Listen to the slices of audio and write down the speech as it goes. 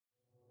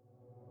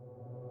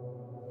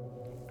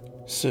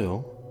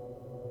Syl,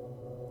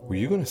 were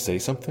you going to say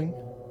something?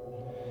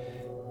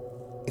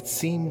 It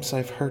seems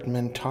I've heard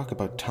men talk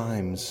about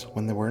times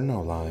when there were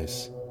no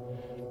lies.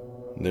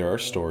 There are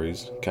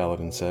stories,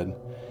 Kaladin said,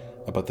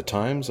 about the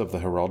times of the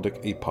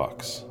heraldic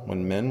epochs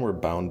when men were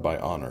bound by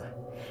honor.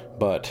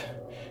 But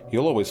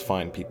you'll always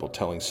find people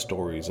telling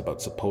stories about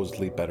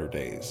supposedly better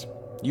days.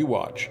 You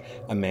watch.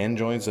 A man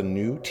joins a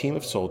new team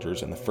of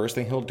soldiers, and the first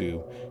thing he'll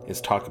do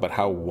is talk about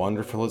how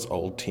wonderful his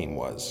old team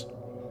was.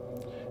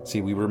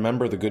 See, we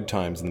remember the good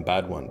times and the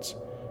bad ones,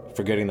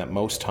 forgetting that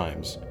most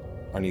times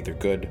are neither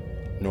good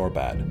nor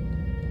bad.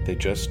 They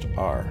just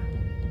are.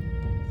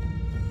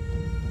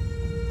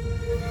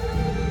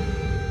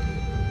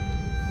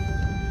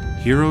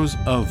 Heroes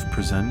of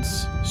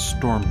presents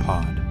Storm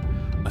Pod,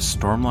 a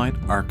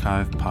Stormlight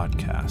Archive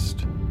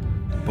podcast.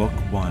 Book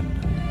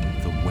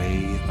 1, The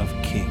Way of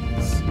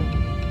Kings.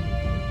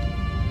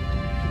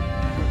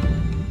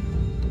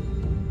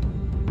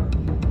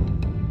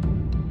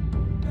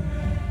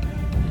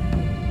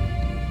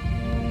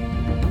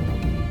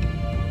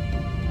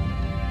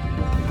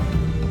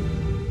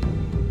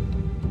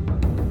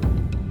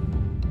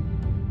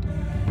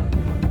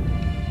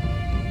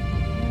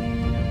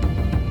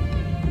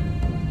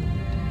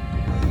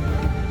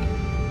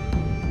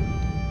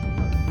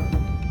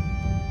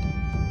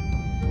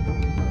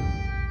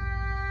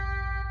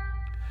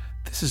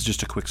 This is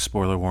just a quick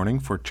spoiler warning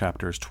for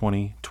chapters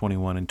 20,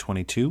 21, and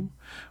 22.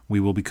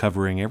 We will be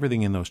covering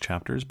everything in those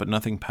chapters, but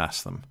nothing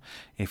past them.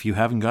 If you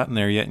haven't gotten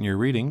there yet in your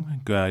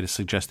reading, I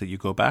suggest that you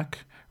go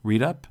back,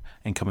 read up,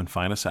 and come and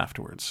find us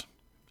afterwards.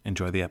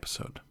 Enjoy the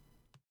episode.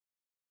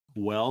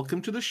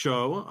 Welcome to the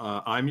show.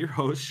 I'm your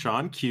host,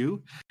 Sean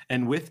Q,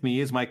 and with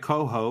me is my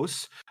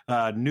co-host,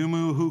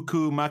 Numu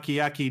Huku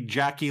Makiaki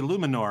Jackie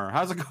Luminor.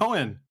 How's it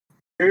going?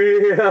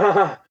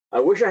 Yeah, I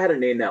wish I had a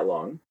name that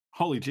long.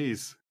 Holy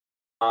jeez.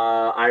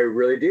 I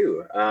really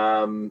do.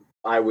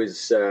 I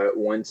was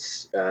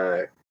once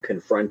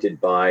confronted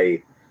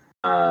by,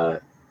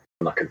 not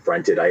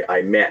confronted,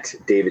 I met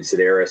David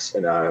Sedaris,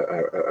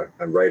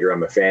 a writer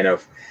I'm a fan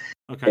of,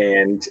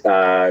 and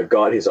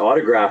got his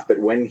autograph. But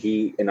when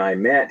he and I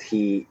met,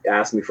 he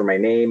asked me for my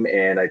name,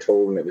 and I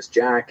told him it was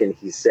Jack, and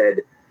he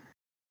said,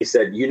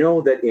 you know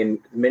that in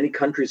many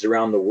countries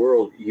around the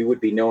world, you would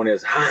be known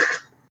as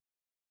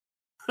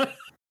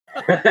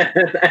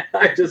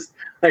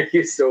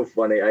he's so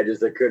funny. I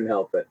couldn't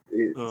help it.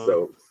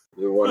 So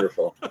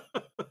wonderful.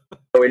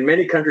 So in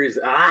many countries,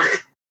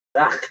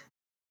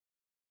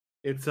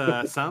 It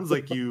sounds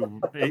like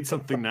you ate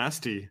something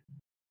nasty.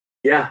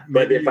 Yeah,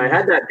 but if I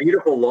had that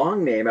beautiful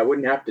long name, I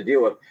wouldn't have to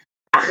deal with.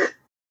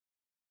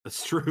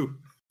 That's true.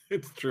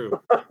 It's true.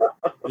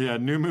 Yeah,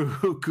 Numu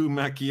Huku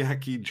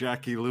Makiaki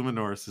Jackie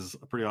Luminors is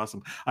pretty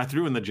awesome. I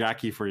threw in the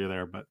Jackie for you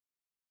there, but.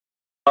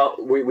 Well,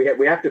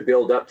 we have to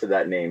build up to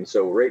that name.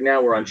 So right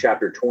now we're on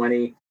chapter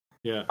 20.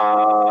 Yeah.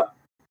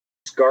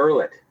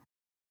 Scarlet.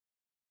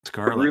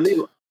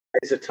 Really,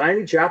 it's a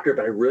tiny chapter,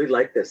 but I really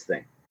like this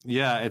thing.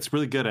 Yeah, it's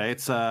really good.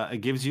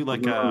 It gives you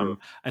like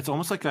it's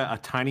almost like a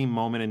tiny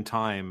moment in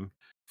time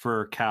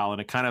for Cal, and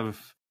it kind of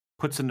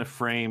puts into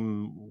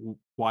frame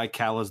why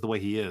Cal is the way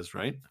he is,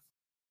 right?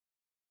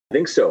 I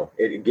think so.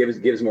 It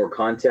gives more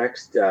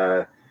context.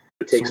 It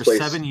takes place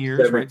 7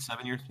 years, right?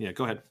 7 years. Yeah,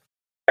 go ahead.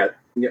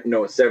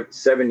 No,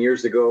 7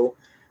 years ago.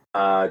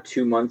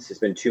 2 months. It's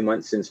been 2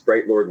 months since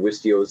Bright Lord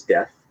Wistio's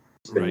death.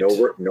 There's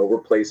been no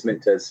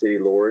replacement as City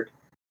Lord.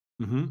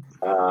 Mm-hmm.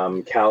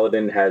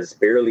 Kaladin has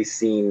barely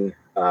seen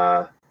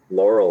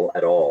Laurel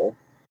at all.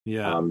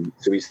 Yeah.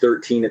 So he's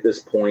 13 at this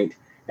point,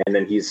 and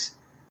then he's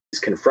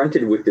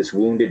confronted with this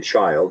wounded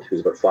child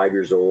who's about 5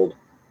 years old,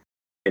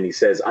 and he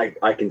says,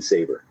 "I can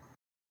save her."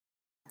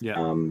 Yeah.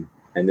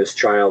 And this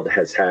child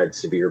has had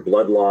severe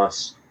blood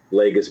loss,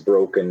 leg is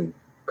broken,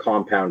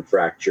 compound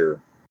fracture.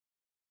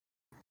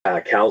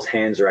 Cal's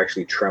hands are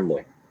actually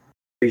trembling.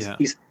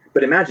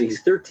 But imagine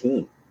he's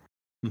 13.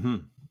 Mm-hmm.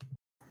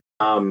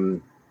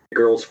 The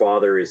girl's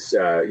father is,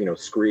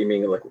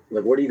 screaming like,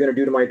 "What are you going to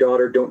do to my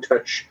daughter? Don't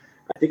touch."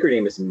 I think her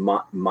name is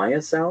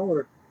Miasal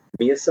or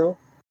Miasal.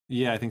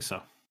 Yeah, I think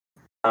so.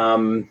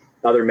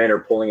 Other men are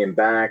pulling him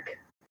back.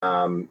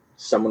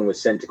 Someone was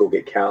sent to go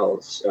get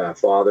Cal's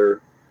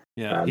father.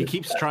 Yeah, he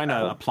keeps trying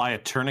to apply a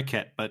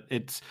tourniquet, but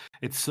it's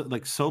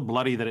like so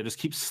bloody that it just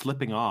keeps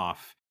slipping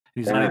off.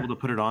 He's not able to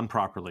put it on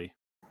properly.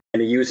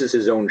 And he uses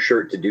his own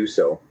shirt to do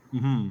so.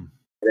 Mm-hmm.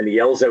 And he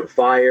yells out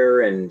fire,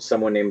 and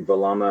someone named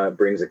Valama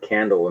brings a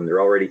candle, and they're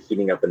already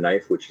heating up a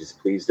knife, which he's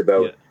pleased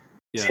about. Yeah.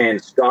 His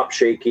hands stop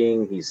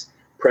shaking. He's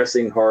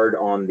pressing hard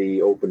on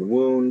the open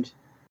wound.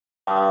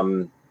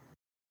 And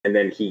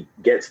then he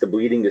gets the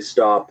bleeding to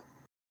stop,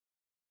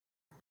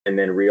 and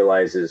then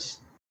realizes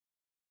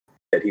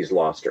that he's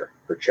lost her.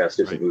 Her chest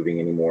isn't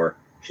moving anymore.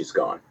 She's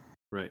gone.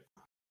 Right.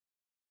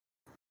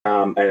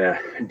 And a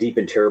deep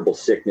and terrible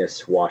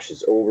sickness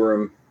washes over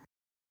him.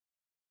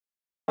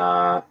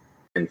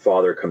 And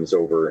Father comes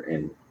over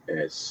and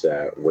is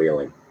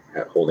wailing,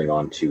 holding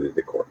on to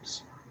the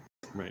corpse.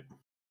 Right.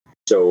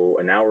 So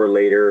an hour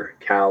later,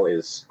 Cal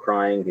is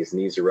crying. His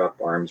knees are up,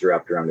 arms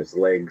wrapped around his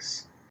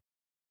legs.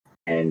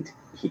 and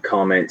he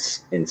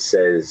comments and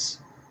says,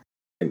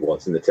 and well,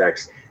 it's in the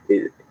text,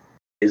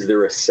 is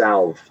there a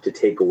salve to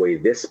take away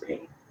this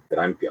pain that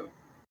I'm feeling?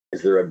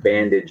 Is there a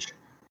bandage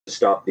to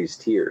stop these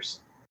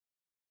tears?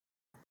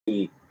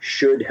 He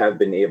should have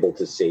been able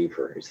to save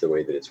her, is the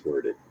way that it's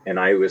worded. And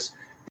I was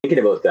thinking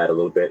about that a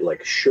little bit,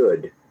 like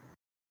should,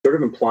 sort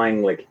of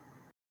implying like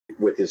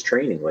with his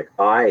training, like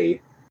I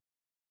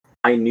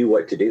knew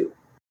what to do.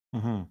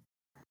 Mm-hmm.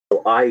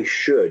 So I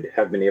should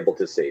have been able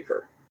to save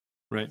her.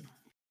 Right.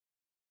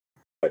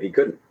 But he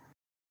couldn't.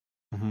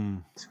 Mm-hmm.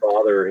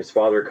 His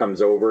father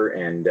comes over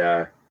and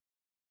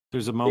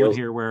there's a moment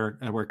here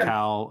where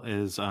Cal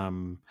is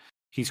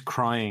he's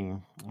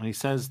crying, and he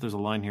says, there's a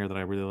line here that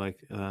I really like,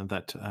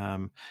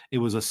 that it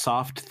was a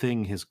soft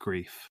thing, his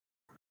grief.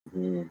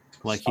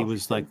 Like he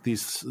was like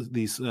these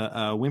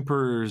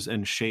whimpers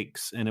and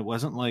shakes, and it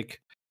wasn't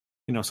like,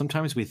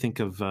 sometimes we think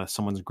of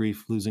someone's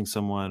grief, losing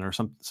someone, or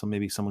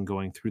maybe someone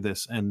going through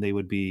this, and they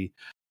would be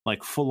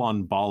like full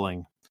on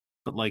bawling,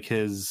 but like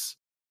his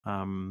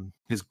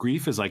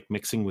grief is like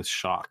mixing with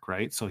shock,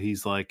 right? So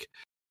he's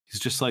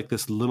just like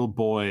this little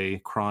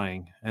boy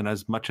crying, and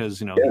as much as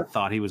he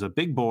thought he was a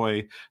big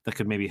boy that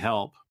could maybe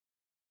help,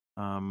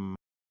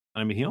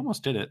 he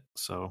almost did it.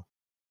 So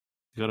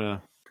you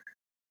gotta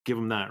give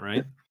him that,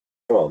 right?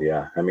 Well,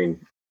 yeah.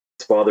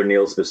 His father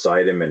kneels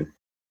beside him, and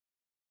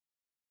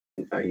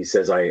he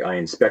says, "I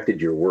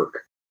inspected your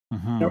work,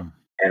 and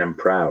I'm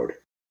proud."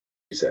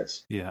 He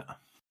says, "Yeah."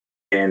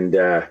 And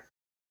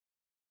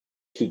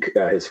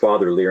his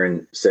father,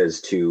 Lirin, says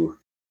to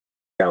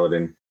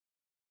Kaladin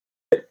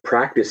that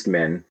practiced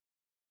men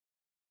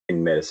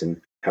in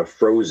medicine have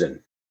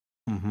frozen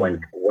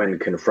when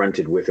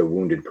confronted with a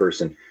wounded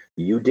person.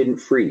 You didn't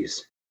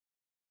freeze.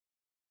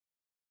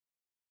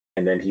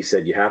 And then he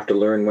said, you have to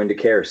learn when to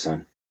care,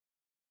 son,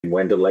 and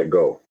when to let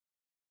go.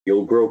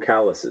 You'll grow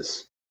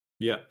calluses.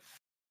 Yeah.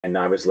 And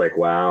I was like,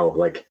 wow,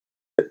 like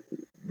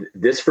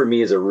this for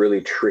me is a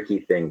really tricky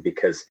thing,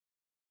 because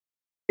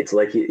it's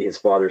like his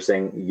father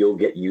saying, you'll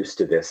get used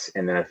to this.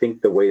 And then I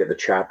think the way that the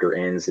chapter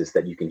ends is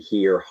that you can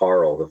hear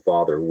Harl, the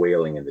father,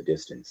 wailing in the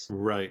distance.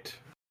 Right.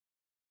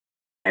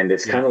 And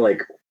it's kind of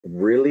like,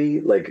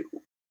 really? Like,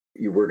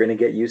 you were going to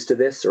get used to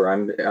this, or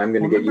I'm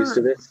going to get used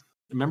to this?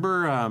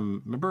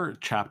 Remember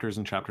chapters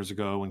and chapters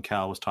ago when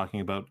Cal was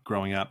talking about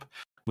growing up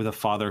with a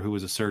father who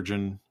was a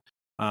surgeon,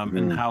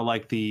 and how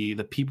like the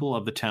people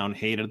of the town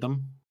hated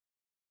them.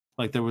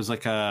 Like there was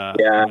like a,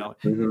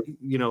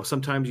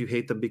 sometimes you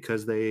hate them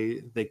because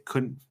they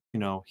couldn't,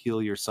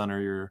 heal your son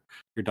or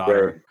your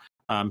daughter.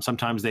 Right.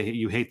 Sometimes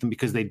you hate them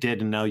because they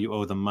did, and now you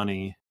owe them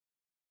money.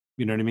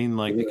 You know what I mean?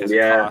 Like because it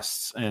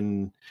costs,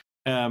 and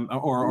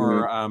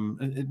or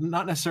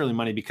not necessarily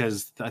money,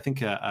 because I think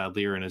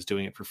Lirin is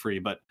doing it for free,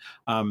 but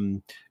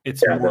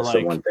it's more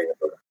like one thing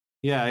about it.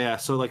 Yeah.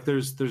 So like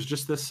there's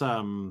just this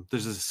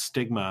there's this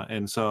stigma,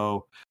 and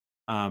so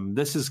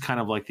this is kind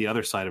of like the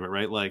other side of it,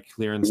 right? Like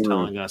Lirin's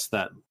telling us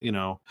that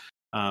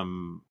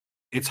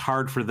it's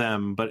hard for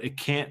them, but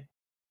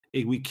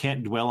we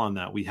can't dwell on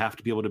that. We have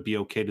to be able to be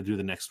okay to do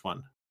the next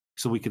one,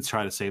 so we could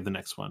try to save the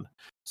next one.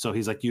 So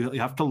he's like, you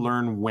have to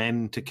learn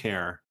when to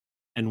care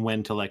and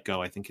when to let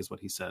go, I think is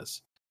what he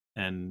says.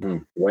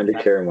 And when to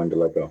care and when to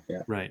let go.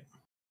 Yeah. Right.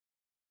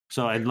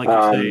 So I'd like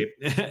to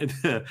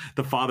say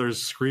the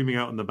father's screaming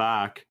out in the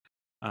back.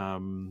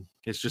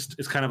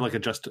 It's kind of like a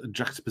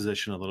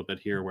juxtaposition a little bit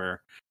here,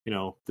 where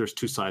there's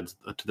two sides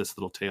to this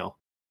little tale.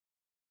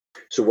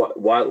 So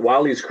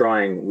while he's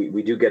crying,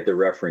 we do get the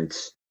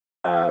reference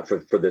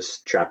for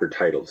this chapter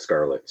titled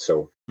Scarlet.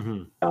 So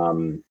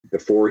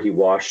before he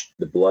washed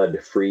the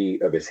blood free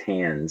of his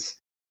hands,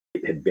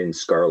 it had been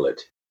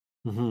scarlet,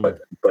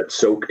 but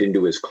soaked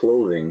into his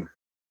clothing,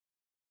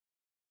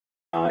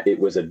 it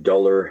was a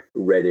duller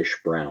reddish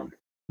brown.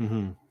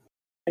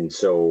 And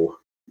so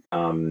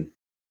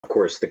of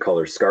course, the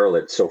color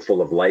scarlet, so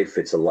full of life,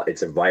 it's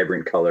a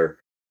vibrant color.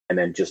 And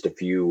then just a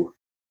few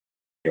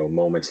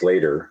moments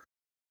later,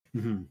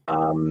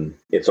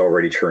 it's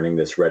already turning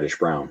this reddish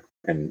brown,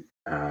 and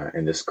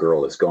this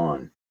girl is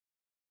gone.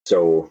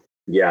 So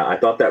yeah, I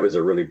thought that was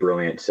a really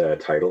brilliant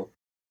title.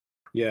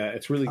 Yeah,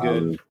 it's really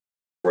good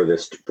for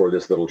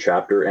this little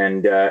chapter.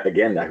 And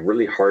again, a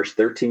really harsh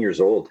 13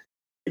 years old.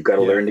 You've got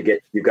to learn to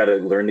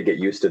get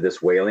used to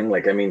this wailing.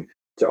 Like,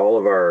 to all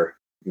of our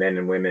men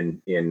and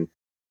women in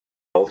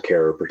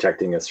healthcare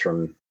protecting us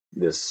from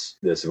this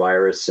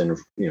virus and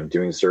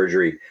doing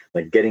surgery,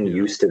 like getting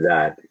used to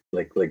that,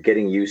 like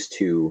getting used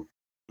to.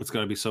 It's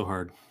got to be so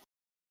hard.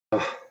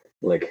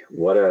 Like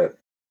what a.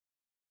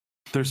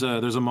 There's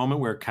a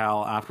moment where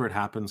Cal, after it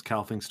happens,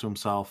 Cal thinks to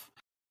himself,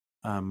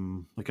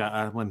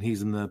 when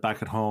he's in the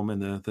back at home in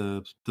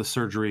the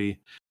surgery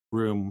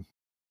room,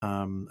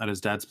 at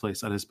his dad's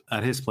place,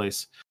 at his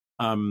place,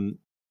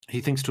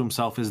 he thinks to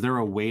himself, is there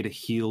a way to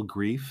heal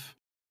grief?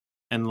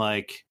 And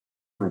like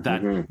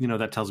that,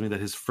 that tells me that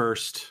his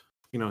first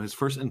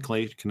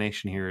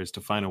inclination here is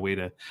to find a way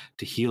to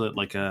heal it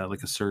like a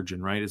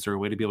surgeon, right? Is there a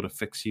way to be able to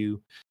fix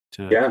you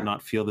to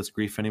not feel this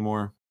grief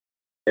anymore?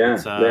 Yeah,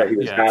 he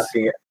was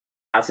asking it.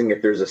 asking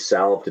if there's a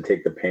salve to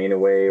take the pain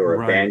away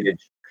or a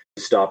bandage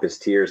to stop his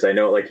tears. I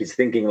know, like he's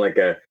thinking like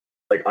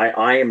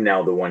I am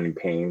now the one in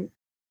pain.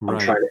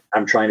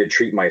 I'm trying to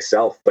treat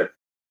myself, but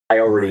I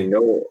already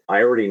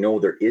know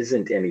there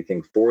isn't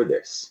anything for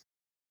this.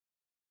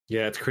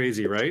 Yeah, it's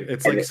crazy, right?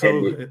 It's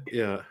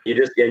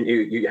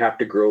you have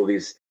to grow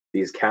these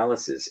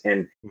calluses,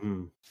 and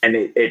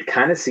it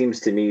kind of seems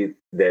to me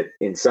that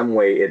in some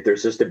way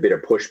there's just a bit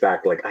of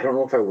pushback. Like, I don't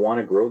know if I want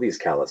to grow these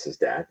calluses,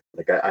 Dad.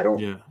 Like, I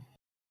don't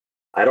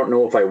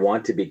know if I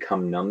want to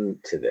become numb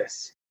to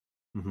this.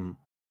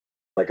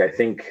 Like, I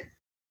think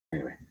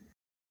anyway.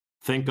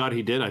 Thank God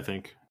he did. I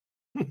think.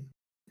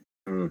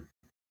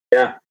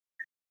 Yeah,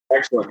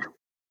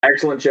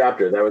 excellent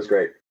chapter. That was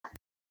great.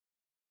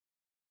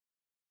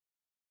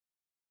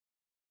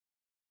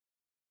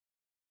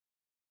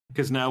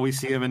 Because now we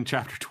see him in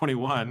chapter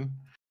 21.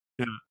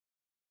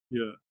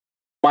 Yeah.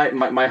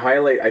 My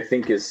highlight, I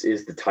think, is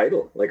the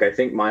title. Like, I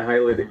think my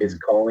highlight is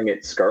calling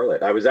it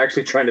Scarlet. I was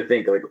actually trying to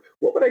think, like,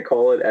 what would I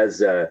call it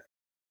as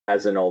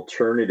an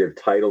alternative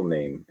title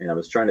name, and I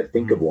was trying to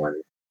think of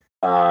one,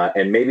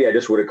 and maybe I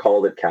just would have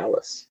called it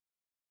Callus.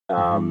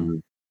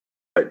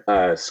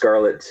 But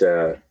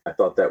Scarlet, I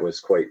thought that was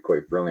quite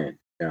brilliant,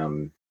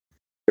 to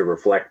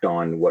reflect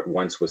on what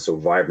once was so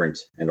vibrant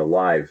and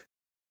alive,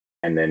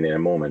 and then in a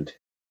moment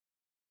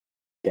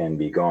can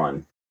be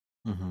gone.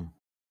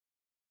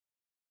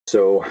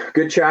 So,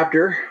 good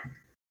chapter.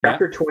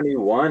 Chapter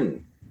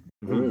 21.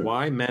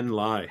 Why men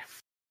lie.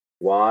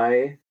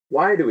 Why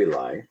do we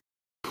lie?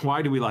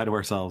 Why do we lie to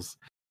ourselves?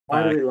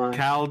 Why do we lie?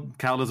 Cal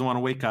doesn't want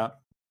to wake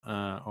up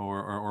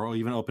or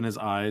even open his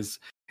eyes.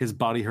 His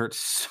body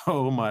hurts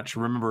so much.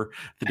 Remember,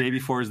 the day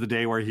before is the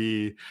day where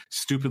he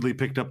stupidly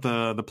picked up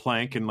the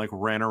plank and like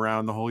ran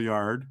around the whole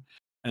yard.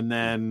 And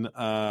then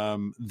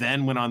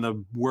went on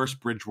the worst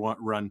bridge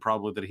run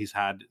probably that he's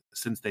had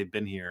since they've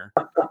been here.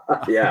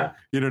 Yeah.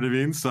 You know what I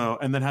mean? So,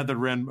 and then had to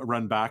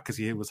run back because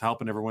he was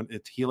helping everyone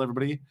to heal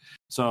everybody.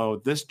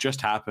 So this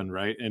just happened,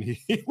 right? And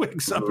he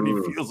wakes up and he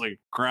feels like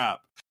crap.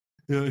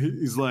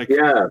 He's like,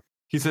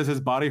 he says his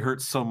body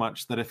hurts so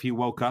much that if he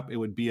woke up, it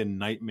would be a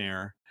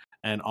nightmare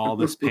and all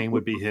this pain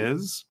would be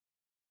his.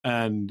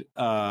 And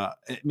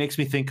it makes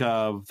me think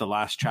of the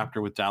last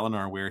chapter with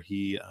Dalinar where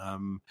he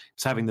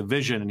was having the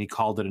vision and he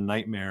called it a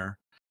nightmare.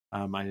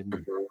 I find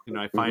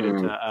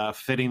it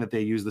fitting that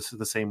they use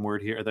the same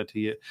word here, that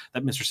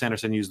Mr.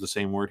 Sanderson used the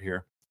same word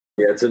here.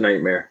 Yeah, it's a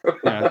nightmare.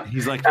 Yeah,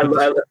 he's like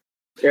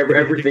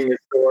everything is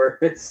sore.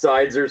 His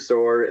sides are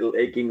sore,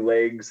 aching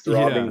legs,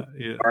 throbbing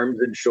arms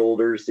and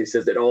shoulders. He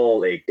says it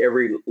all ached.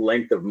 Every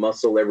length of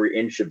muscle, every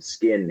inch of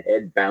skin,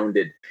 head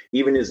bounded.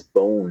 Even his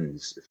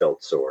bones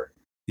felt sore.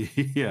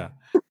 Yeah,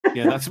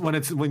 that's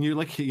when you're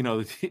like,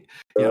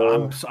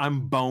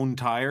 I'm bone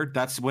tired.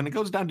 That's when it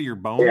goes down to your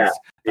bones.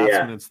 That's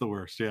when it's the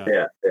worst.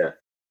 Yeah.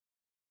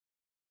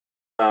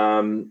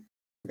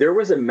 There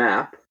was a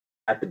map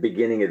at the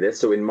beginning of this.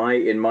 So in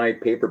my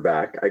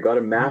paperback, I got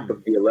a map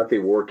of the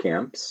Alethi war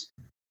camps.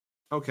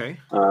 Okay.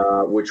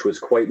 Which was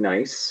quite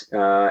nice,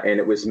 and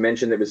it was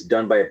mentioned that it was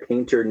done by a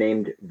painter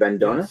named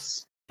Vandonis.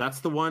 Yes.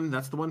 That's the one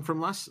from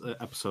last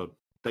episode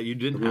that you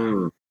didn't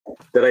have.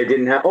 That I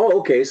didn't have. Oh,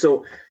 okay.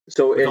 So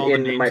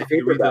in my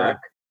paperback,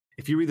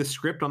 if you read the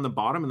script on the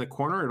bottom in the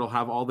corner, it'll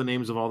have all the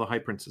names of all the high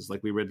princes,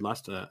 like we read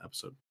last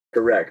episode.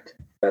 Correct.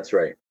 That's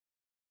right.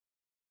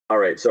 All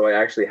right. So I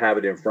actually have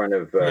it in front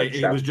of.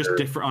 It was just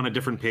different on a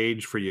different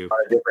page for you.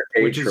 On a different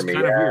page which is for me.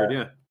 Kind of weird.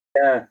 Yeah.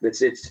 Yeah. It's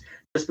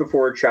just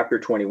before chapter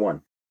 21.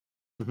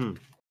 Mm-hmm.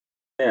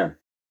 Yeah.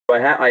 So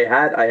I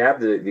have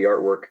the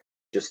artwork,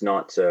 just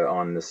not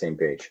on the same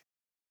page.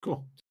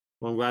 Cool.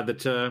 Well, I'm glad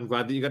that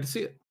you got to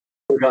see it.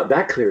 We got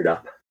that cleared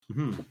up.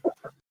 Mm-hmm.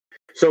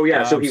 So he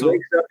wakes up, he's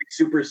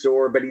super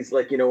sore, but he's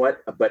like, you know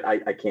what? But I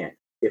can't.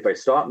 If I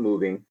stop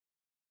moving,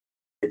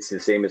 it's the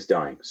same as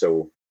dying.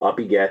 So up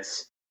he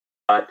gets.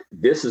 But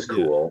this is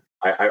cool.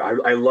 Yeah.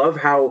 I love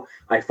how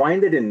I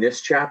find it in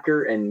this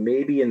chapter and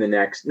maybe in the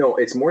next. No,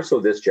 it's more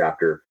so this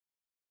chapter.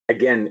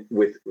 Again,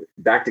 with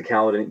back to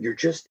Kaladin, you're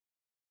just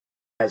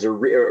as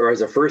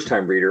a first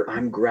time reader,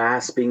 I'm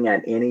grasping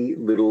at any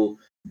little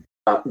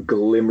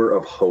glimmer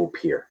of hope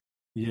here.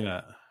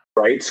 Yeah.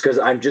 Right, because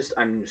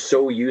I'm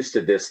so used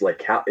to this.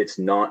 Like, how it's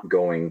not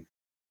Mailhouse.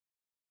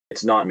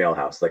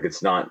 Like,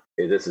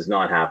 this is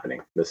not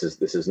happening. This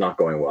is not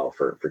going well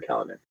for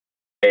Kaladin.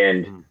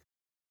 And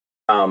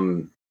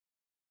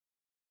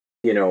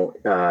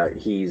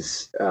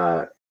he's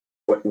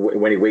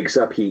when he wakes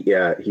up,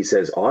 he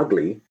says,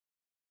 oddly,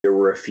 there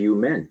were a few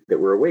men that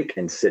were awake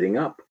and sitting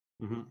up.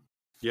 Mm-hmm.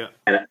 Yeah,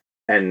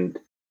 and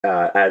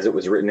as it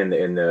was written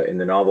in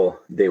the novel,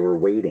 they were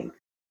waiting.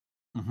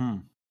 Mm-hmm.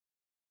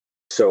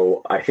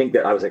 So I think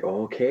that I was like,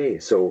 oh, okay,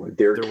 so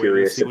they're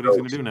curious to see what he's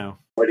going to do now.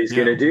 What he's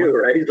going to do,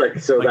 right? Like,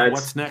 so that's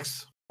what's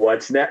next.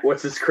 What's next?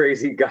 What's this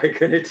crazy guy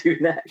going to do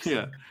next?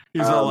 Yeah,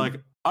 he's all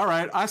like, all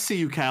right, I see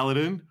you,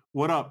 Kaladin.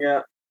 What up?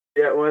 Yeah,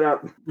 what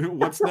up?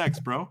 What's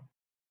next, bro?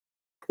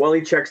 Well,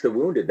 he checks the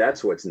wounded.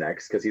 That's what's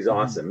next, because he's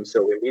awesome.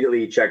 So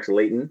immediately he checks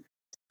Leighton,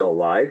 still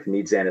alive,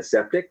 needs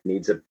antiseptic,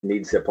 needs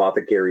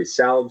apothecary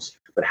salves,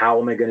 but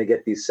how am I going to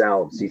get these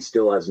salves? He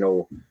still has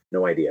no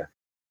idea.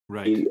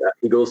 Right.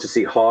 He goes to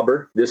see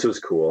Hobber. This was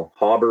cool.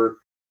 Hobber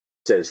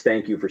says,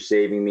 "Thank you for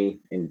saving me,"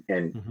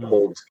 and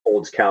holds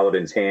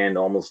Kaladin's hand,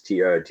 almost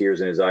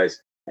tears in his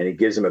eyes, and he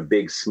gives him a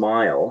big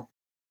smile.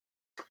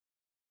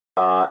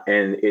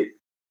 And it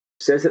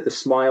says that the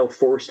smile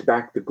forced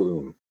back the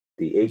gloom.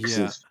 The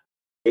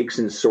aches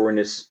and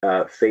soreness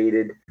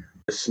faded.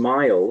 The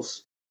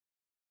smiles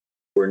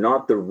were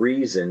not the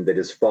reason that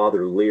his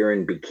father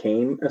Lirin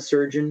became a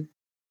surgeon,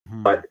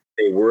 but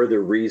they were the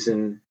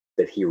reason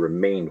that he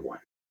remained one.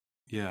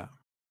 Yeah.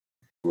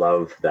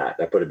 Love that.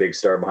 I put a big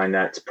star behind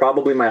that. It's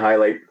probably my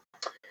highlight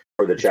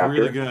for the chapter.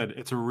 Really good.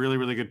 It's a really,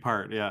 really good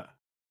part. Yeah.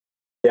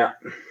 Yeah.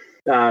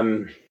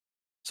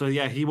 So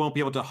yeah, he won't be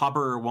able to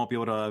Hopper won't be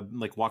able to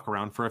like walk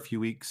around for a few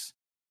weeks,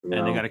 and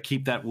they got to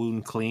keep that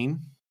wound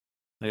clean.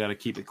 They got to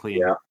keep it clean.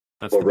 Yeah.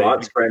 That's well,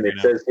 Rotspren. It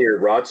says here,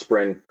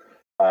 Rotspren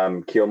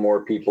kill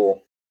more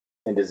people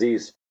and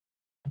disease.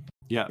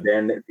 Yeah.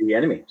 Than the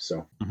enemy.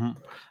 So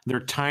they're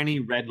tiny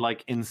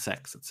red-like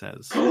insects. It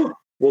says.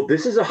 Well,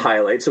 this is a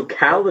highlight. So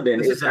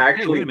Kaladin is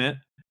actually. Hey, wait a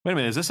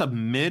minute. Is this a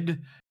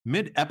mid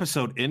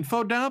episode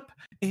info dump?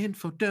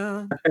 Info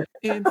dump.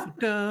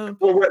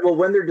 Well,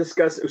 when they're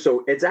discussing,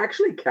 so it's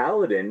actually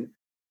Kaladin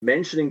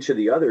mentioning to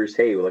the others,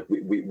 "Hey, like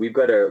we've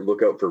got to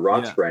look out for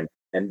Rotspren,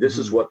 and this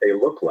is what they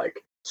look like."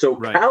 So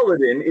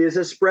Kaladin is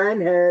a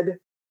Sprenhead.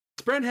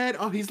 Sprenhead.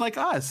 Oh, he's like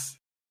us.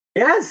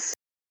 Yes.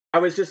 I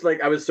was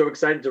so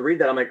excited to read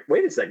that. I'm like,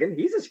 wait a second,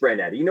 he's a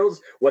Sprenhead. He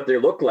knows what they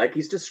look like.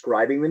 He's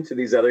describing them to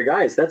these other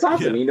guys. That's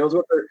awesome. Yeah. He knows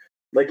what they're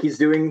like. He's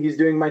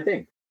doing my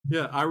thing.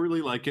 Yeah, I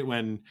really like it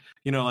when,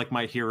 like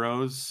my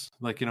heroes,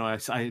 like,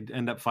 I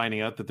end up finding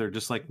out that they're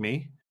just like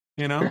me,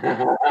 it's really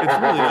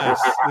nice,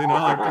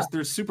 like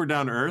they're super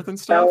down to earth and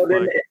stuff.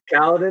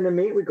 Kaladin and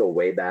me, we go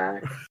way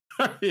back.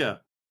 Yeah.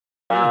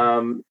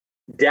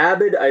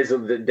 Dabbid is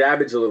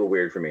a little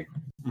weird for me.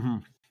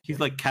 He's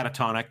like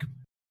catatonic,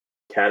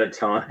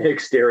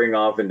 staring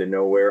off into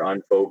nowhere,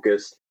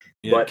 unfocused.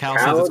 Yeah, but Cal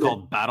says it's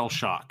called battle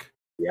shock.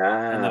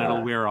 Yeah. And then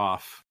it'll wear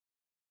off.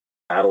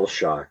 Battle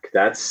shock.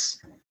 It's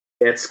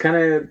kind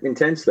of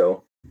intense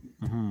though.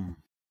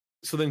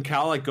 So then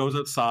Cal like goes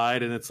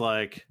outside and it's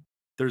like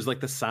there's like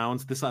the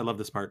sounds. I love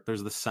this part.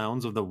 There's the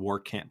sounds of the war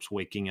camps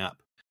waking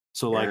up.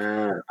 So like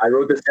I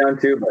wrote this down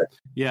too, but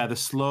yeah, the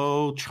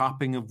slow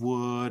chopping of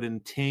wood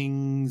and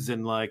tings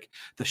and like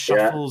the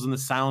shuffles and the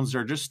sounds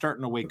are just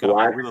starting to wake up.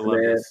 I really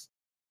love this.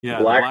 Yeah,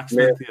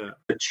 Blacksmith,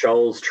 the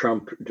Charles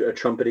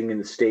trumpeting in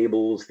the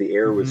stables. The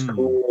air was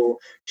cool,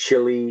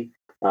 chilly,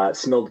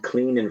 smelled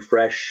clean and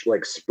fresh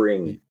like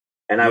spring.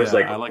 And I was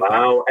like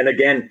wow. That. And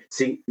again,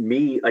 see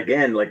me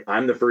again, like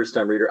I'm the first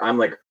time reader. I'm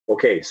like,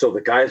 okay, so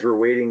the guys were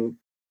waiting.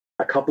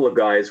 A couple of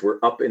guys were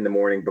up in the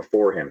morning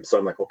before him. So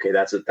I'm like, okay,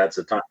 that's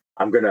a time.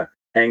 I'm going to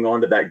hang on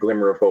to that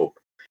glimmer of hope.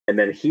 And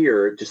then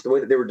here, just the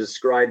way that they were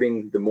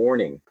describing the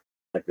morning,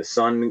 like the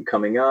sun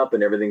coming up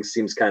and everything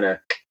seems kind of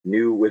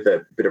new with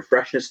a bit of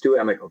freshness to it.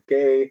 I'm like,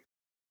 okay,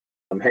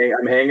 I'm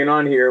hanging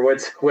on here.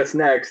 What's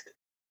next?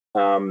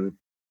 And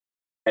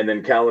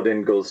then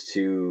Kaladin goes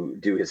to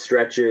do his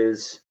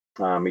stretches.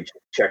 He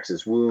checks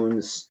his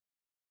wounds.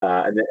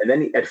 And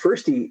then at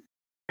first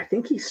I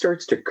think he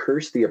starts to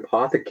curse the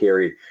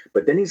apothecary,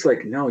 but then he's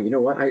like, no, you know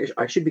what?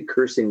 I should be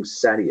cursing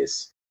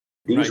Sadeas.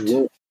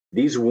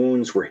 These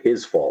wounds were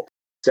his fault.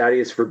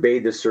 Sadeas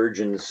forbade the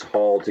surgeon's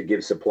hall to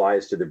give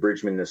supplies to the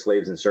bridgemen, the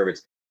slaves and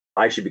servants.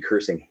 I should be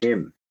cursing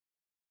him.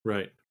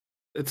 Right.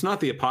 It's not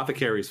the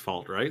apothecary's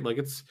fault, right? Like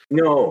it's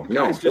no.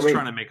 He's just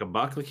trying to make a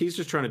buck. Like he's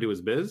just trying to do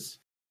his biz.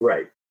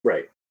 Right.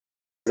 Because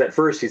at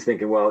first he's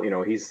thinking, well,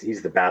 he's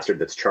the bastard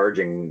that's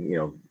charging,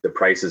 the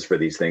prices for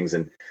these things,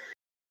 and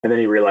then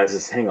he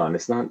realizes, hang on,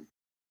 it's not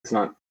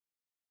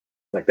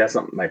like that's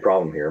not my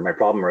problem here. My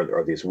problem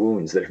are these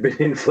wounds that have been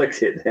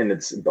inflicted, and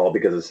it's all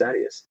because of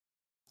Sadeas.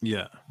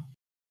 Yeah.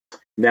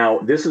 Now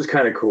this is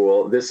kind of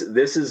cool. This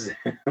is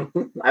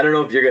I don't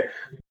know if you're gonna.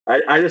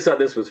 I just thought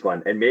this was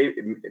fun, and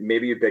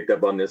maybe you picked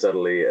up on this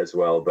utterly as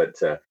well. But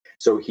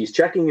so he's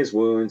checking his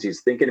wounds.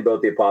 He's thinking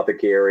about the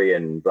apothecary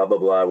and blah blah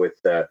blah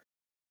with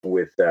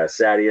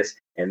Sadeas,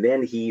 and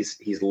then he's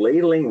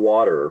ladling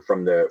water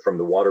from the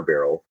water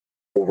barrel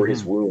over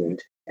his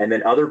wound, and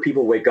then other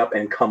people wake up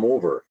and come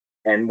over,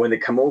 and when they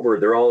come over,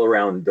 they're all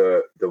around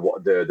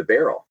the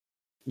barrel.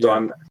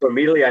 So so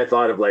immediately I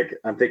thought of like,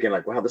 I'm thinking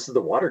like, wow, this is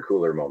the water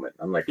cooler moment.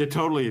 I'm like, yeah,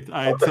 totally.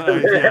 I thought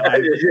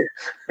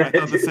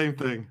the same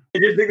thing.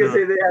 Did you think the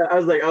same thing? I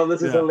was like, oh,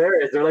 this is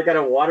hilarious. They're like at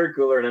a water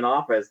cooler in an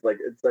office. Like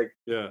it's like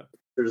they're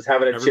just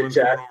having a chit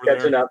chat,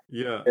 catching up.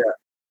 Yeah.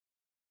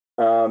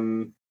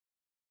 So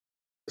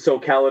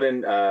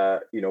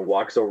Kaladin,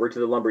 walks over to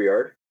the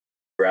lumberyard,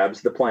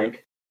 grabs the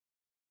plank,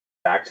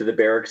 back to the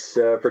barracks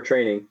for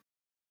training,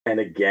 and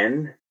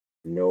again,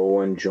 no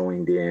one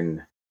joined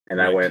in. And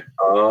I went,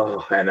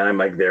 oh, and then I'm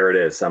like, there it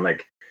is. I'm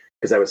like,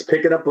 because I was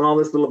picking up on all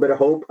this little bit of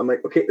hope. I'm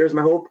like, okay, there's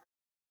my hope.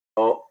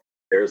 Oh,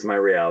 there's my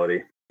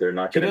reality. They're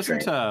not going to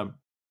train.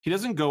 he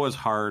doesn't go as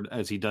hard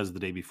as he does the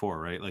day before,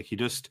 right? Like he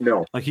just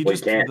No, he well,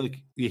 just he can't. like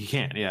he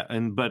can't, yeah.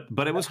 And but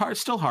it was hard,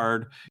 still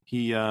hard.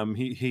 He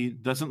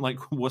doesn't like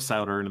wuss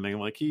out or anything.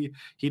 Like he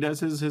does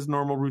his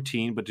normal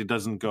routine, but it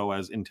doesn't go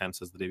as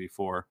intense as the day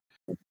before.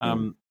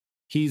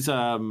 He's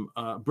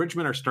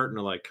Bridgemen are starting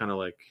to like kind of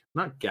like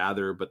not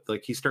gather, but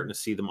like he's starting to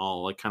see them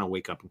all like kind of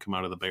wake up and come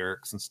out of the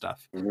barracks and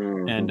stuff.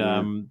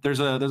 And there's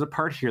a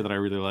part here that I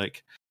really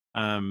like.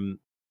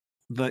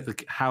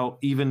 Like how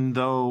even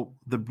though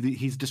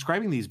he's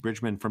describing these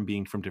Bridgemen from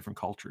being from different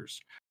cultures,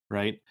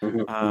 right?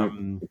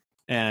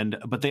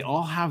 But they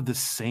all have the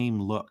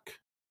same look.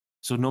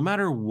 So no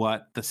matter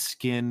what, the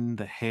skin,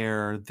 the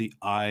hair, the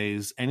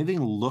eyes,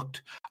 anything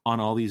looked on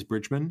all these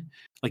Bridgemen,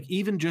 like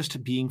even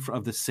just being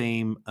of the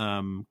same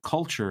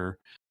culture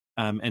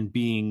and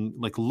being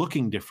like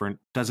looking different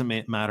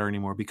doesn't matter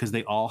anymore, because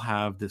they all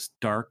have this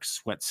dark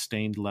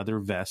sweat-stained leather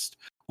vest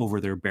over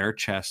their bare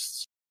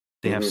chests.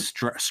 They have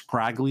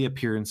scraggly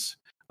appearance,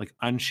 like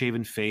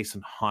unshaven face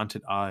and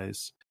haunted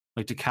eyes.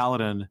 Like to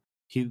Kaladin,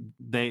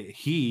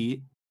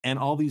 he and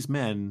all these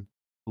men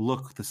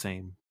look the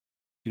same.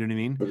 You know what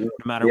I mean? No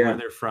matter where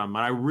they're from.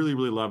 And I really,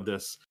 really love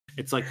this.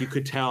 It's like you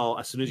could tell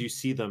as soon as you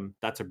see them,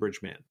 that's a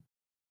Bridgeman.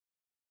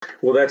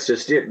 Well, that's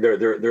just it.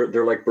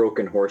 They're like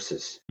broken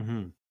horses.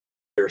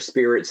 Their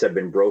spirits have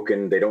been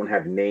broken. They don't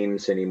have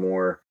names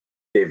anymore.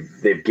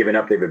 They've given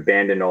up. They've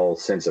abandoned all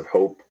sense of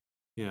hope.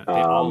 Yeah, they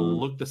all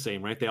look the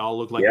same, right? They all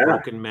look like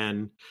broken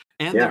men,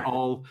 and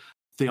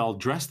they all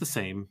dress the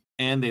same,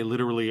 and they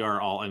literally are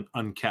all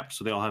unkept.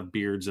 So they all have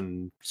beards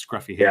and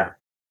scruffy hair.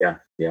 Yeah.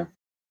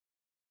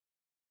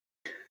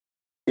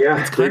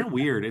 It's kind of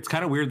weird. It's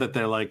kind of weird that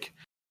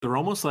they're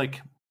almost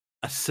like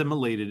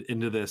assimilated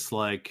into this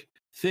like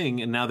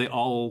thing, and now they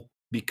all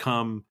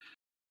become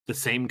the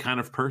same kind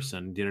of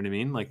person. Do you know what I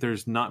mean? Like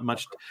there's not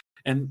much.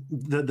 And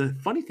the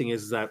funny thing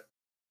is that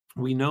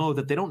we know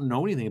that they don't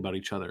know anything about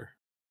each other.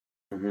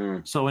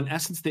 So in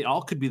essence, they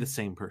all could be the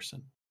same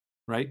person,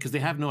 right? Because they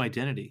have no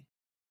identity.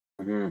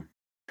 I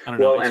don't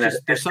know.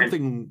 There's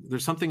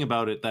something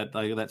about it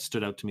that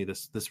stood out to me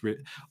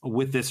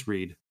with this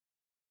read.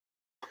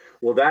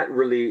 Well, that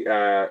really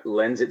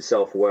lends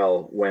itself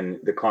well when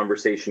the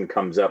conversation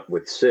comes up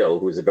with Syl,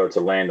 who's about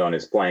to land on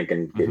his plank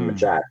and give him a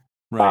chat.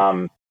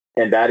 Right.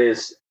 And that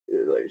is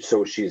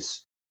so she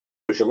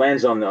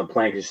lands on the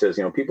plank and she says,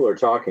 people are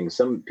talking.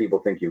 Some people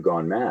think you've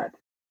gone mad.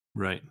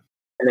 Right.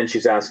 And then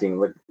she's asking,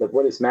 like,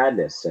 what is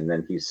madness? And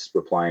then he's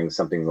replying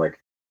something like,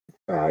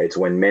 it's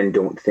when men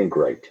don't think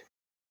right.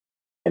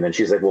 And then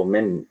she's like, well,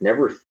 men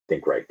never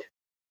think right.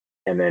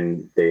 And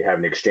then they have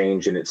an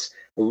exchange, and it's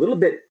a little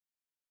bit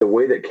the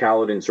way that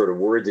Kaladin sort of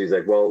words. He's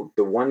like, well,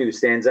 the one who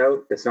stands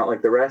out, that's not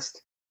like the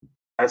rest,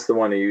 that's the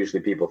one who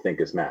usually people think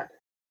is mad.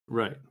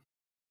 Right.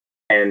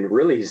 And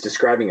really, he's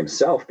describing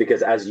himself,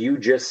 because as you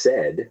just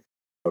said,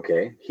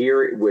 okay,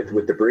 here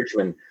with the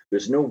Bridgeman,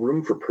 there's no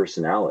room for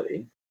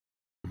personality.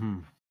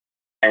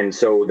 And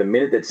so the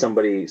minute that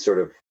somebody sort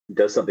of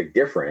does something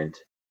different,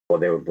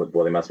 they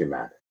must be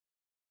mad.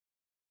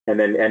 And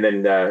then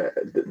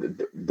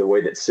the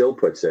way that Syl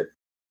puts it,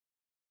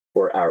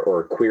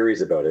 or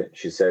queries about it,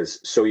 she says,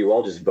 "So you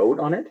all just vote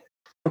on it,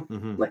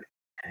 like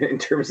in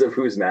terms of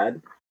who's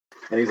mad?"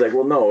 And he's like,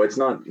 "Well, no, it's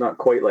not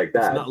quite like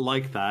that. It's not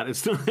like that.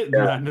 It's not,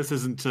 madness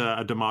isn't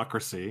a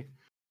democracy."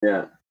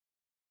 Yeah.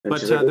 And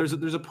but like,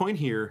 there's a point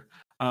here.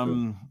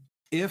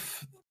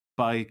 If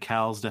by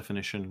Cal's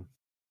definition,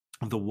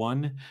 the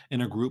one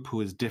in a group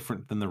who is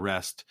different than the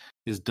rest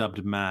is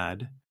dubbed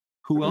mad,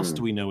 who else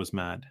do we know is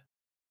mad?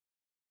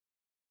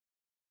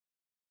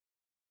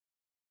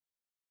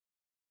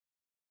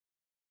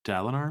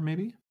 Dalinar,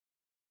 maybe?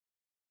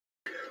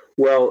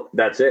 Well,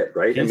 that's it,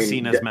 right? He's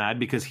seen as mad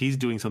because he's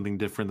doing something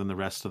different than the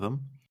rest of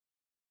them.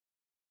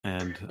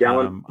 And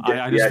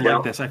I just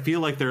like this. I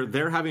feel like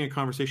they're having a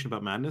conversation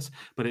about madness,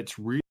 but it's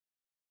really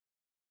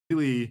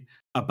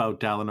about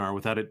Dalinar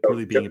without it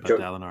really being about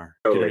Dalinar.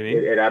 Totally. Do you know what I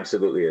mean? It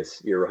absolutely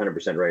is. You're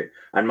 100% right.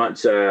 I'm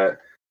not.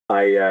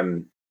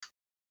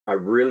 I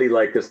really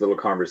like this little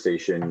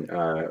conversation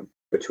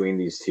between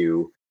these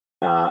two.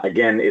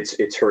 Again,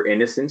 it's her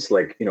innocence,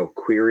 like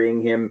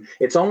querying him.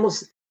 It's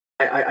almost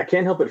I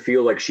can't help but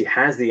feel like she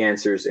has the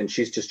answers, and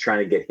she's just trying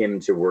to get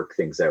him to work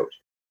things out.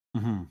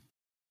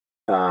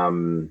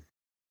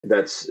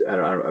 That's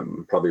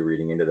I'm probably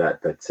reading into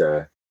that, but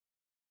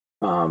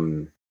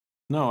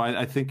no,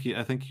 I think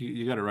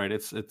you got it right.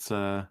 It's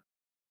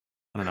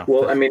I don't know.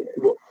 Well,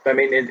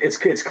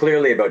 it's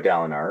clearly about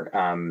Dalinar,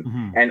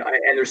 and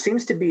there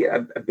seems to be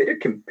a bit of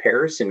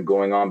comparison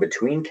going on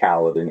between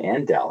Kaladin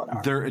and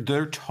Dalinar.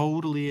 There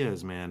totally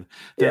is, man.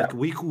 Like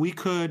we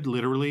could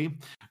literally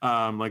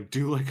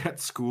do like at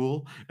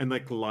school and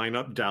like line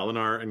up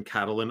Dalinar and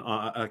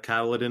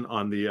Kaladin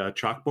on the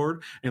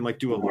chalkboard and like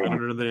do a line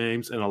under the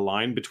names and a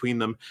line between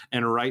them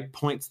and write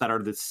points that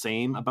are the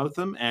same about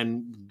them,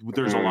 and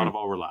there's a lot of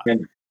overlap.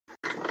 And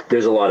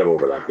there's a lot of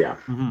overlap, yeah.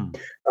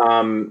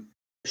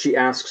 She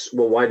asks,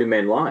 well, why do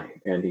men lie?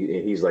 And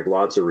he's like,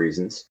 lots of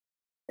reasons.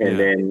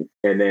 And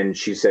then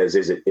she says,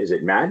 is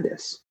it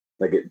madness?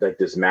 Like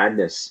does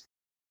madness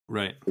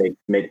Right.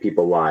 make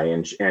people lie,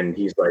 and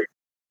he's like,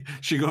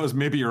 She goes,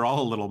 maybe you're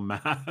all a little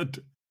mad.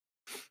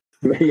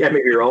 yeah,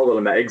 maybe you're all a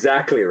little mad.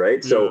 Exactly,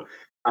 right? Yeah. So,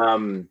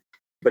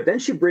 but then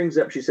she brings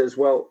up, she says,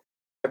 well,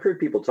 I've heard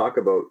people talk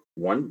about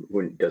one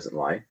who doesn't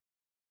lie.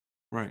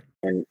 Right.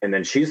 And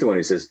then she's the one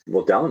who says,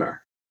 well, Dalinar.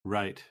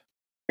 Right.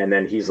 And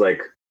then he's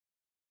like,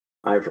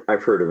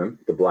 I've heard of him,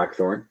 the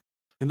Blackthorn.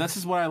 And this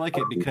is why I like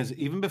it, because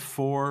even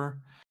before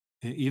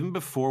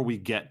we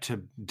get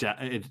to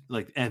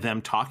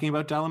them talking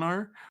about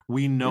Dalinar,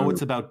 we know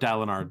it's about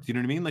Dalinar. Do you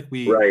know what I mean? Like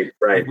right.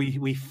 Like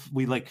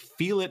we like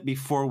feel it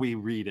before we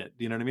read it.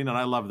 Do you know what I mean? And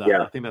I love that.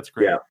 Yeah. I think that's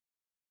great. Yeah.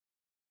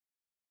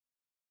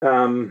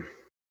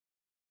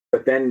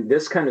 But then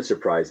this kind of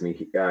surprised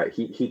me.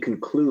 He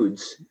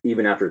concludes,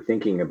 even after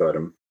thinking about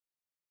him,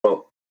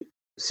 well,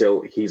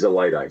 so he's a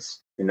light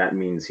ice, and that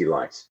means he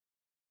lies.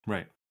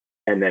 Right.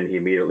 And then he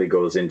immediately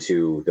goes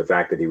into the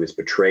fact that he was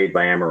betrayed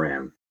by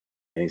Amaram.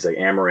 And he's like,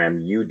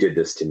 Amaram, you did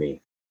this to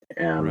me.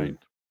 Right.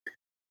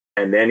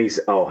 And then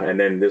and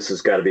then this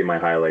has got to be my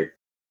highlight.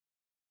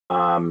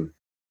 I've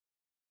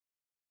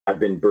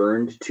been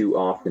burned too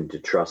often to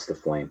trust the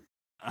flame.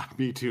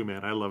 Me too,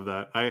 man. I love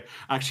that. I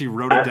actually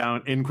wrote it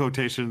down in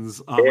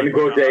quotations. In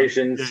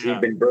quotations, you've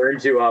been burned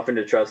too often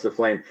to trust the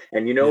flame.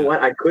 And you know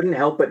what? I couldn't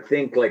help but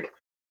think, like,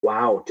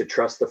 wow, to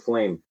trust the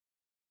flame.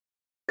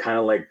 Kind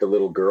of like the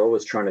little girl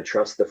was trying to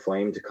trust the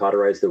flame to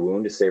cauterize the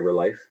wound to save her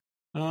life.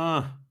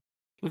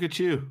 Look at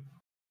you.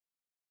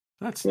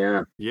 That's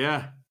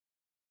yeah.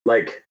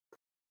 Like,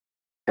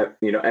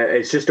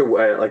 it's just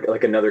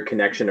like another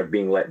connection of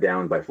being let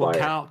down by fire.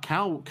 Well,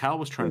 Cal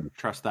was trying to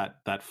trust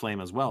that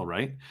flame as well,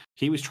 right?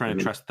 He was trying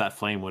to trust that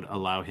flame would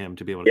allow him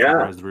to be able to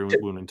cauterize the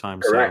wound in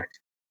time. Correct.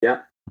 So.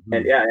 Yeah.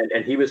 Mm-hmm.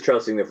 And he was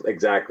trusting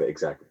exactly.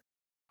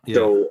 Yeah.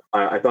 So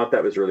I thought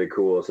that was really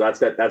cool. So that's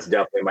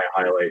definitely my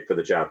highlight for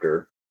the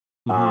chapter.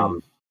 Mm-hmm.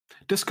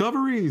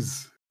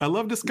 Discoveries. I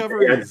love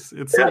discoveries.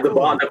 It's so cool.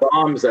 The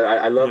bombs.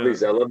 I love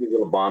these. I love these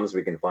little bombs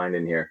we can find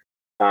in here.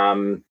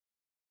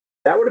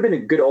 That would have been a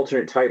good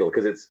alternate title,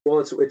 because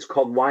it's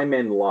called Why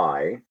Men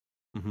Lie,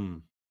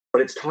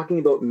 but it's talking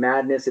about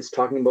madness. It's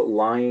talking about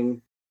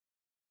lying,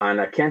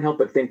 and I can't help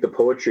but think the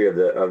poetry of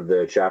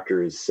the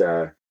chapter is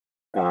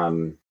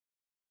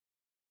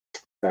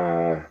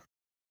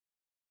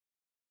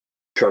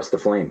trust the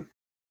flame.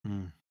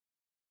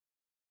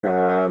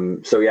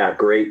 So yeah,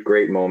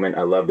 great moment.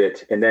 I loved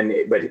it. And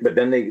then, but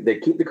then they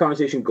keep the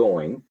conversation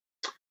going,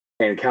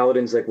 and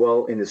Kaladin's like,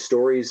 well, in the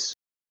stories,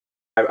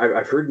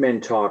 I've heard men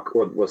talk.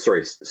 Well,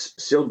 sorry,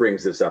 Syl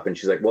brings this up, and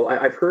she's like, well,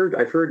 I've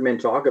heard men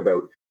talk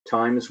about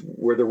times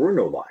where there were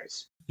no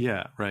lies.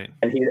 Yeah, right.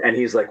 And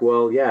he's like,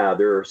 well, yeah,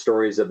 there are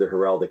stories of the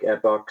heraldic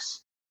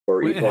epochs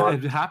or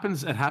epoch. It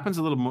happens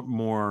a little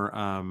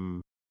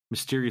more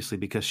mysteriously,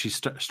 because she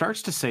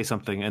starts to say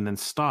something and then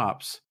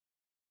stops,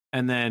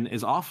 and then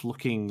is off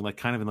looking like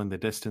kind of in the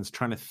distance,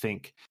 trying to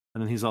think.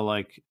 And then he's all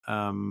like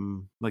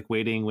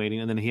waiting,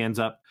 and then he ends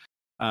up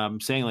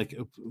saying, like,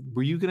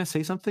 were you going to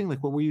say something?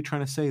 Like, what were you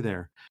trying to say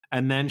there?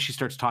 And then she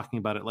starts talking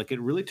about it. Like, it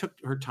really took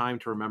her time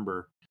to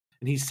remember.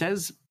 And he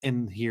says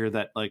in here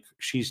that, like,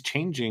 she's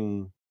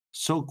changing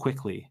so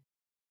quickly.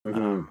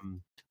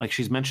 Like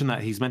he's mentioned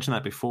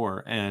that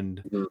before.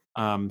 And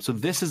so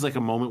this is like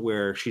a moment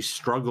where she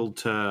struggled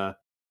to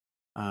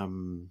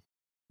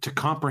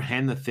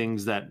comprehend the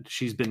things that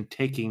she's been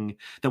taking,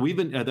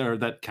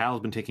 that Cal's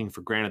been taking for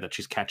granted, that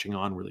she's catching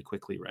on really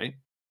quickly, right?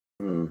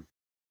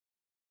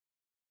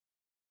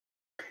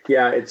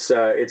 Yeah, it's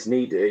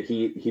neat.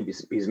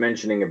 He's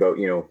mentioning about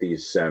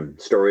these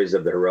stories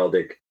of the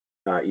heraldic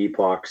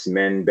epochs,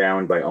 men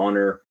bound by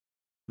honor.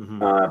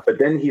 But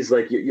then he's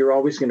like, you're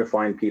always going to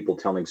find people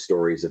telling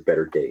stories of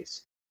better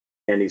days.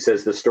 And he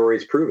says the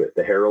stories prove it.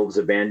 The heralds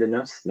abandoned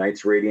us.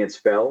 Night's radiance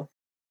fell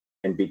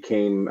and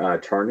became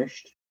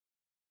tarnished.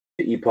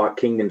 The epoch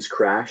kingdoms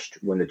crashed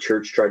when the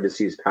church tried to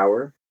seize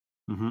power.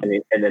 And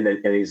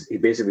he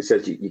basically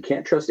says you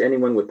can't trust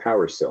anyone with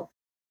power still.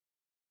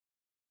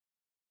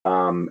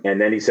 And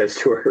then he says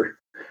to her,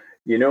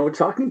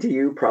 talking to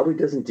you probably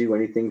doesn't do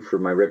anything for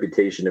my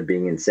reputation of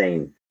being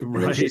insane.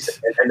 Right.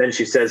 And then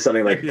she says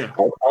something like,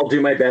 I'll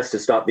do my best to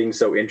stop being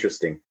so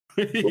interesting.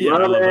 Yeah,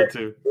 I love it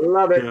too.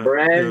 Love it, yeah,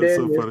 Brandon,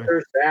 so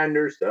Mr.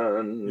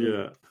 Sanderson.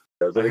 Yeah.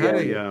 Does it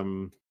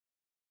again.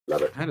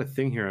 Love it. I had a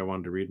thing here I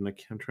wanted to read, and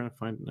I'm trying to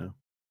find it now.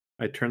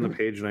 I turned the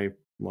page and I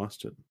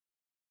lost it.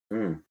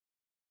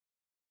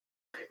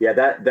 Yeah,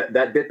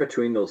 that bit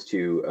between those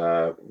two,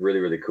 really,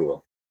 really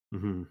cool.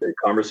 The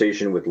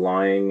conversation with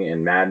lying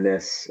and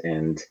madness,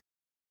 and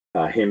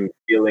him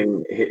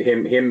feeling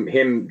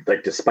him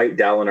like, despite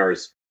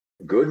Dalinar's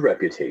good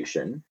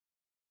reputation,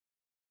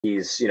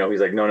 he's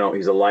like, no,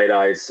 he's a light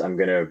ice. I'm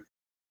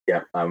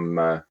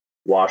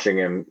washing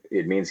him.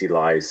 It means he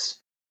lies.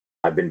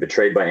 I've been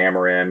betrayed by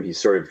Amaram. He's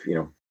sort of,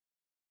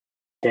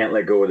 can't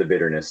let go of the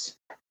bitterness.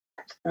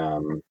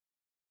 So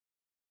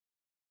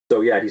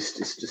yeah, he's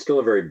still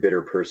a very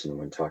bitter person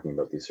when talking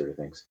about these sort of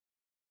things.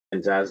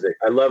 Fantastic.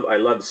 I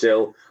love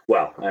Syl.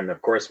 Well, and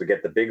of course we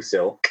get the big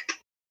Syl.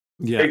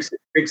 Yeah.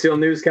 Big Syl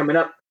news coming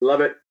up.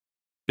 Love it.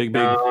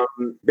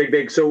 Big.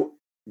 Big. So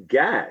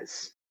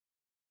Gaz,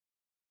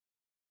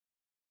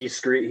 he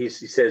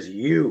says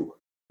you,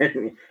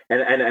 and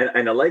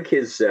I like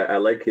his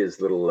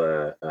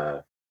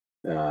little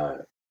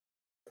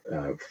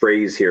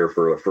phrase here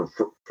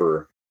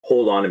for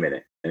hold on a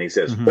minute, and he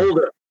says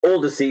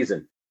hold a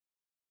season.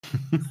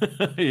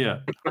 Yeah,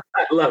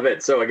 I love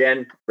it. So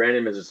again,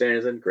 Brandon, Mr.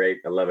 Sanderson, great.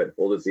 I love it.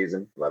 Hold a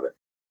season, love it.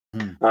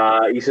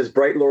 He says,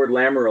 Bright Lord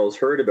Lamoral has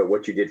heard about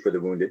what you did for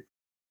the wounded.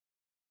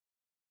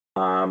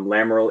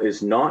 Lamoral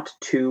is not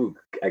too,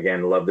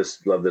 again, love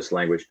this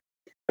language,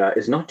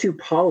 is not too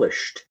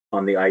polished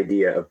on the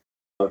idea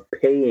of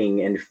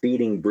paying and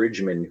feeding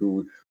bridgemen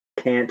who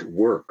can't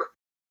work.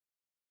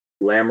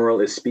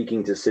 Lamoral is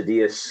speaking to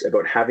Sadeas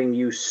about having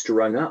you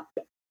strung up.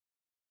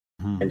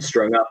 And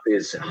strung up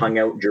is hung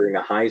out during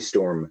a high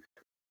storm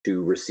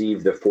to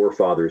receive the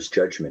forefathers'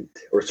 judgment.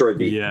 Or sorry,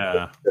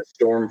 the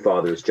storm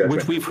father's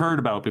judgment. Which we've heard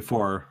about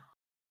before.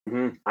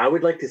 I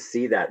would like to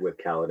see that with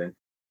Kaladin,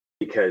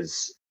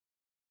 because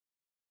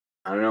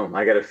I don't know,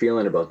 I got a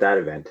feeling about that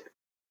event.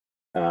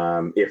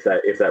 If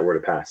that were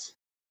to pass.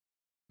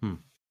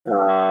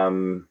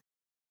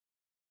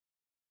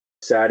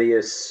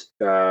 Sadeas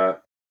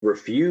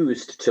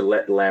refused to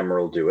let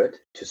Lamoral do it,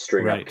 to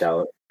string up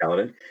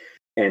Kaladin.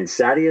 And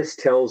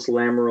Sadeas tells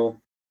Lamoral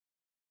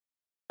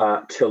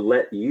to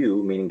let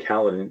you, meaning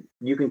Kaladin,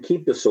 you can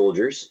keep the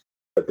soldiers,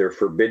 but they're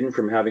forbidden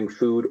from having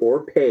food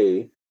or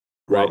pay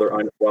while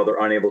they're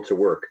unable to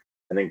work.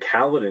 And then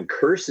Kaladin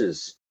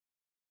curses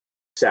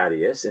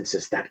Sadeas and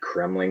says, that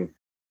Kremling.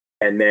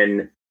 And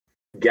then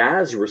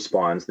Gaz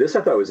responds, this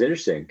I thought was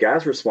interesting.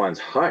 Gaz responds,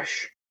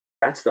 hush,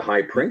 that's the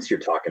High Prince you're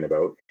talking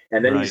about.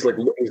 And then he's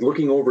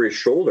looking over his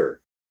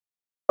shoulder.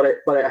 But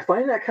I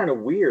find that kind of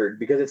weird,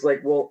 because it's like,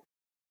 well,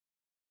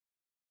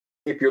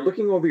 if you're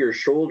looking over your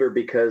shoulder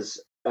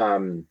because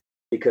Kaladin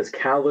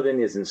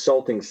is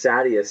insulting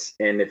Sadeas,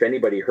 and if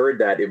anybody heard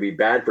that, it'd be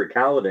bad for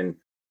Kaladin.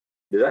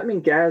 Does that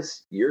mean,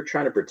 Gaz, you're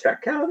trying to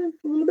protect Kaladin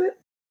a little bit?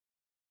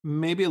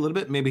 Maybe a little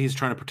bit. Maybe he's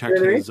trying to protect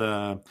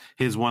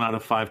his 1 out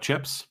of 5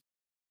 chips.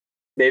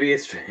 Maybe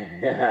it's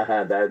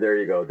there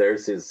you go.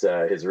 There's his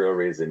real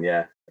reason.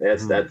 Yeah,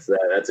 that's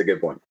a good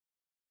point.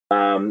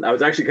 I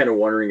was actually kind of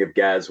wondering if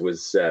Gaz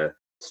was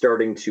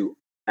starting to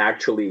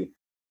actually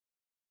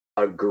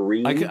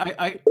agree.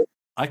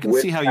 I can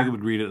see how you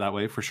would read it that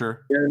way, for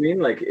sure. You know what I mean?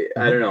 Like,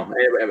 I don't know.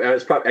 I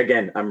was probably,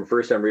 again, I'm a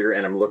first-time reader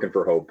and I'm looking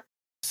for hope.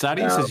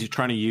 Sadeas says he's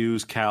trying to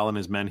use Cal and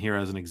his men here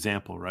as an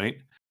example, right?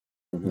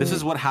 This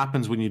is what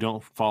happens when you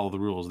don't follow the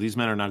rules. These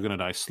men are now going to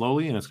die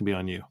slowly, and it's going to be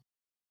on you.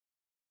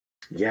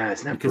 Yeah,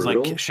 it's not because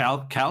brutal. Like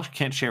Cal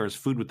can't share his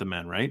food with the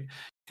men, right?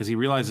 Because he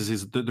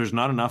realizes there's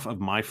not enough of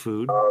my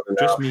food,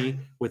 just me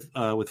with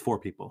 4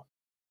 people.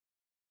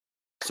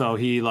 So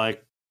he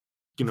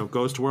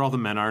goes to where all the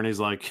men are, and he's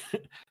like,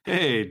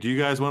 "Hey, do you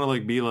guys want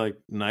to be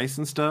nice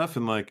and stuff,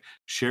 and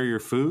share your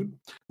food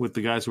with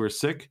the guys who are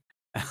sick?"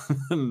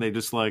 And they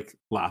just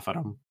laugh at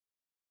him.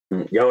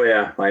 Oh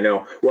yeah, I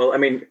know. Well, I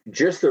mean,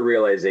 just the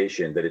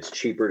realization that it's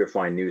cheaper to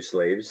find new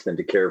slaves than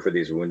to care for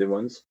these wounded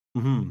ones.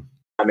 Mm-hmm.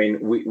 I mean,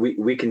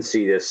 we can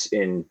see this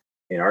in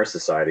our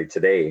society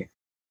today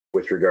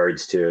with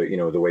regards to,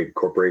 the way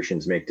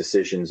corporations make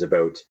decisions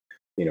about,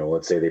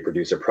 let's say they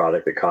produce a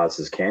product that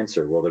causes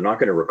cancer. Well, they're not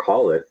going to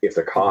recall it if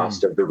the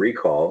cost of the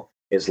recall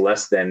is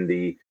less than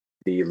the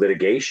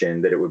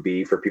litigation that it would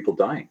be for people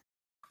dying.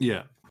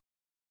 Yeah.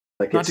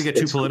 Not to get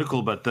too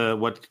political, but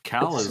what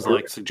Cal is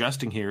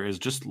suggesting here is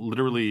just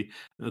literally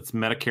it's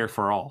Medicare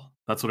for all.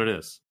 That's what it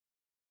is.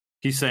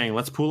 He's saying,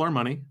 let's pool our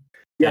money,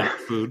 and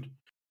food,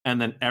 and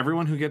then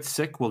everyone who gets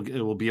sick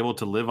will be able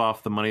to live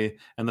off the money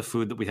and the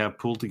food that we have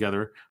pooled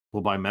together.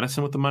 We'll buy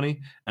medicine with the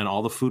money, and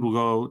all the food will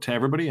go to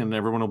everybody, and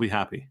everyone will be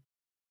happy.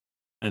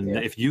 And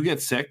if you get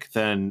sick,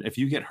 then if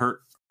you get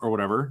hurt or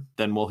whatever,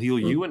 then we'll heal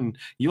you, and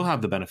you'll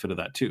have the benefit of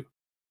that too.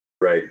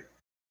 Right.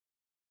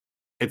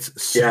 It's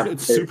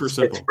super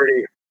simple.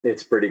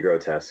 It's pretty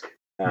grotesque.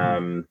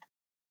 But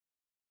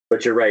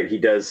you're right. He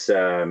does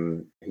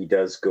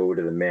go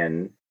to the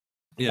men.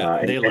 Yeah,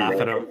 and they laugh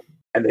at him.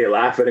 And they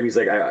laugh at him. He's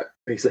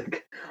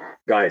like,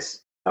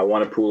 guys, I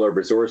want to pool our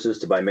resources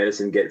to buy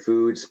medicine, get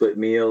food, split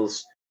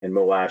meals. And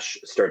Moash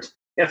starts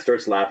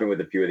laughing with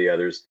a few of the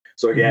others.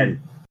 So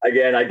again,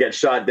 I get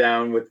shot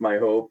down with my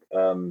hope.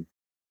 And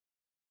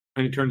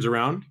he turns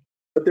around.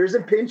 But there's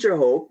a pinch of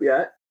hope.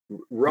 Yeah,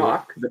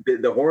 Rock,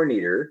 the Horn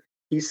Eater.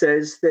 He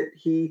says that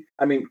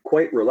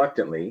quite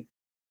reluctantly,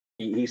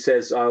 he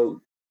says,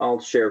 "I'll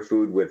share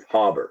food with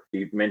Hobber."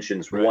 He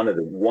mentions one of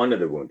the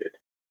wounded,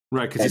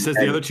 right? Because he says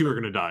the other 2 are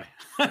going to die.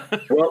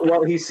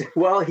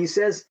 he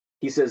says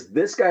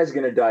this guy's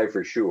going to die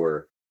for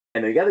sure,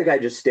 and the other guy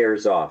just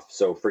stares off.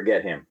 So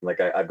forget him.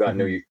 I've got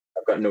no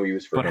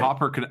use for him. But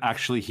Hopper could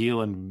actually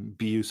heal and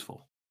be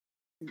useful,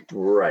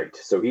 right?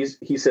 So he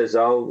says,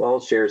 "I'll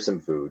share some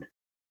food,"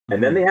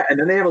 and then they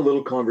have a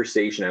little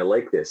conversation. I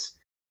like this.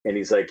 And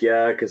he's like,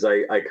 yeah, because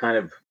I kind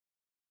of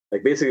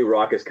basically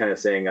Rock is kind of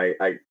saying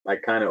I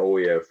kind of owe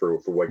you for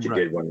what you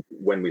did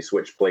when we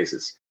switched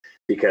places,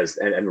 because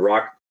and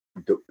Rock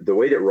the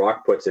way that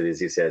Rock puts it is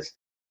he says,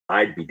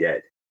 I'd be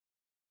dead.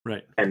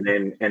 Right. And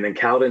then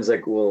Kaladin's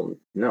like, well,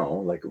 no,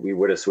 like we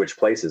would have switched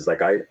places.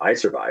 Like I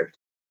survived.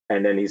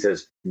 And then he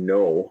says,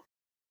 no,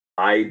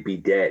 I'd be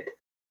dead.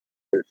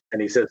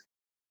 And he says,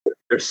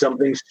 there's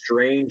something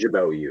strange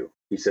about you.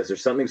 He says,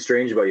 there's something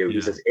strange about you. Yeah.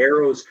 He says,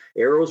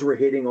 arrows were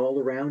hitting all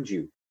around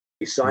you,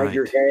 beside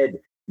your head,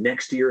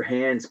 next to your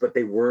hands, but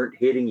they weren't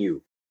hitting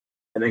you.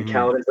 And then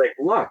Kaladin's like,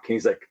 luck. And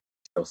he's like,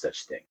 no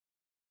such thing.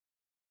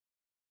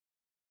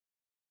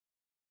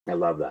 I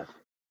love that.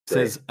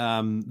 Says,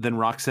 then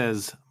Rock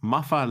says,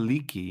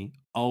 Mafaliki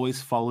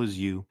always follows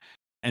you,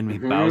 and he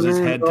bows his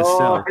head to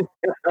Syl.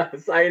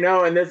 Yes, I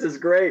know, and this is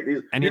great.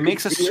 And he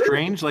makes a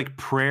strange like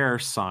prayer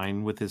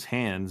sign with his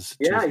hands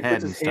to his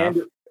head and stuff.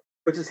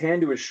 Puts his hand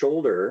to his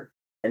shoulder,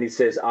 and he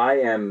says, I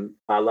am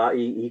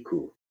Alai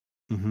Iku.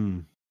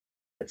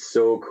 It's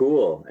so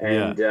cool.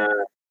 And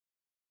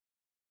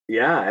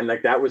and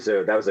like that was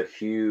a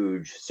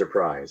huge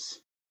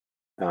surprise.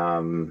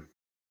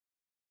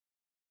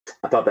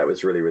 I thought that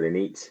was really, really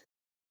neat.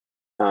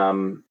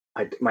 The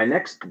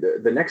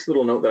next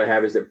little note that I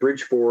have is that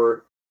Bridge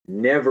 4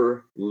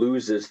 never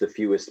loses the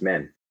fewest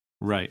men.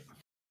 Right.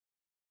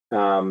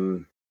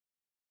 And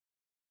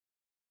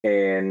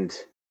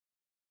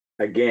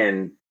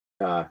again,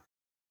 I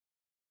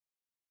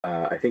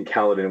think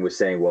Kaladin was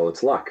saying, well,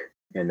 it's luck.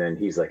 And then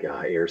he's like,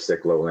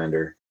 airsick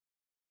lowlander.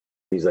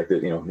 He's like,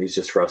 he's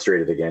just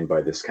frustrated again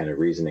by this kind of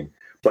reasoning.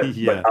 But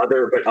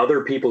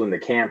other people in the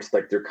camps,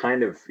 like they're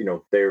kind of,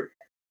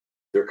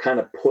 they're kind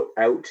of put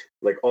out,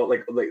 like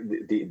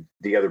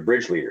the other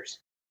bridge leaders.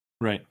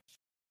 Right.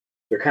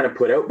 They're kind of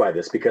put out by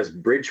this because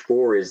Bridge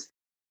 4 is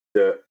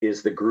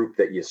the group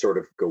that you sort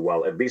of go,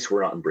 well, at least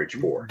we're not in Bridge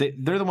 4.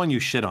 They're the one you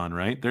shit on,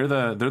 right? They're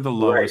the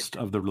lowest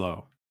of the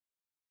low.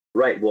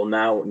 Right. Well,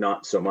 now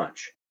not so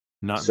much.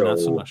 Not so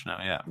much now.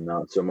 Yeah.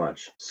 Not so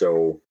much.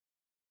 So,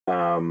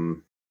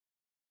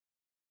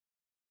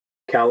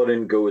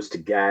 Kaladin goes to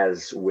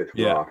Gaz with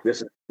Rock.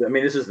 This is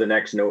the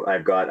next note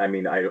I've got. I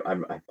mean, I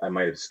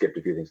might have skipped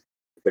a few things,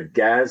 but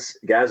Gaz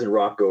and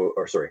Rock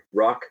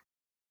Rock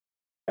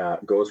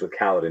goes with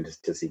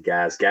Kaladin to see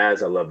Gaz.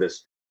 Gaz, I love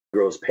this,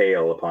 grows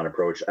pale upon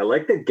approach. I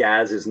like that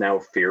Gaz is now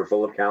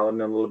fearful of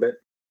Kaladin a little bit.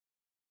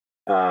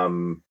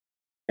 And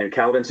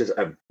Kaladin says,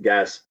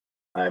 Gaz,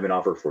 I have an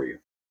offer for you.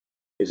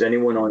 Is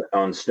anyone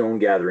on stone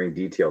gathering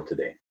detail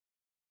today?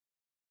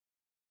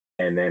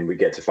 And then we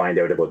get to find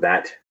out about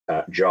that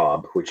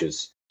job, which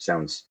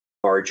sounds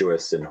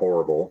arduous and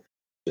horrible.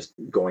 Just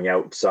going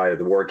outside of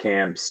the war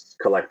camps,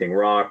 collecting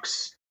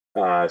rocks,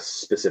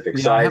 specific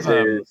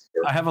sizes.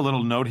 I have a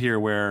little note here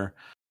where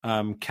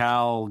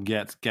Cal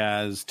gets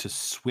Gaz to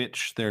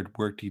switch their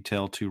work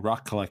detail to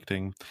rock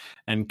collecting,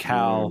 and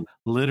Cal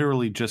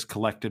literally just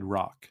collected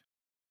rock.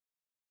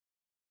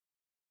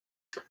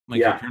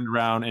 He turned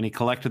around and he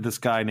collected this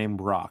guy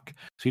named Rock.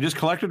 So he just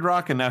collected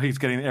rock, and now he's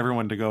getting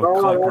everyone to go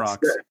collect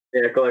rocks. Good.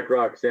 Yeah, collect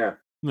rocks. Yeah.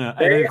 Yeah,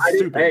 it's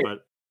stupid,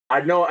 but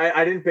I know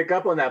I didn't pick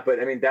up on that, but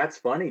I mean that's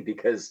funny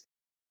because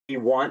he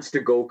wants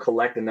to go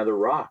collect another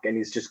rock, and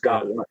he's just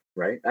got one.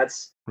 Right?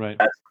 That's right.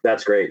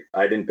 That's great.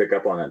 I didn't pick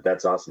up on that.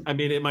 That's awesome. I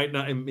mean, it might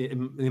not.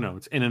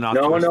 It's an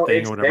innocuous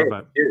thing or whatever.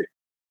 But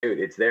dude,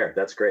 it's there.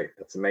 That's great.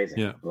 That's amazing.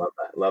 Yeah,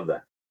 love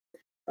that.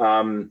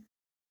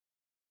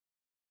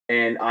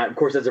 And of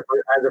course, as a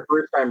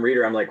first time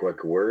reader, I'm like,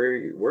 look, where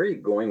are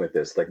you going with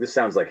this? Like, this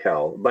sounds like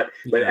hell. But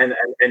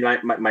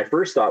my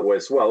first thought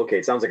was, well, okay,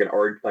 it sounds like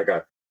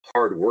a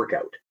hard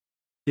workout.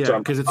 Yeah,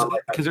 because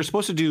they're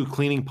supposed to do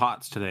cleaning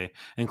pots today,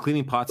 and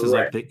cleaning pots is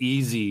like the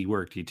easy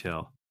work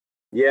detail.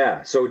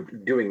 Yeah, so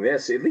doing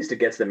this, at least it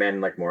gets the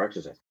men like more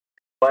exercise.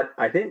 But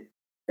I think,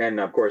 and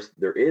of course,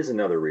 there is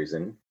another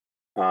reason.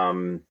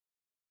 He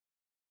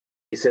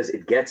says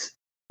it gets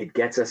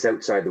us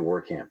outside the war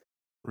camp.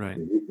 Right.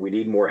 We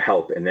need more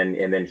help, and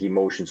then he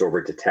motions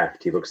over to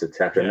Teft. He looks at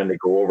Teft, and then they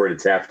go over to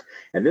Teft.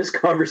 And this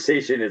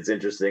conversation is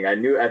interesting. I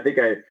think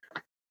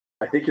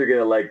you're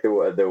gonna like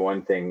the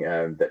one thing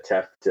that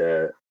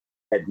Teft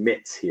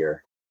admits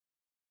here,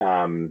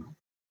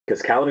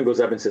 because Kaladin goes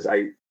up and says,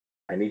 "I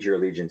need your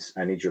allegiance.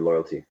 I need your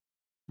loyalty."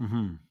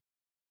 Mm-hmm.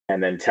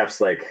 And then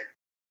Teft's like,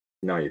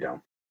 "No, you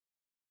don't."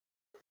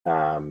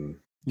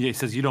 He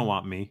says, "You don't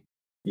want me.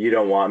 You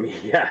don't want me."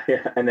 Yeah.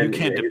 And then you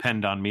can't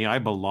depend on me. I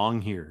belong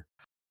here.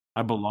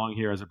 I belong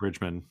here as a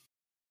bridgeman.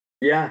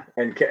 Yeah,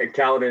 and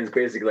Kaladin is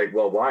basically like,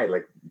 well, why?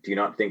 Like, do you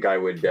not think I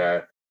would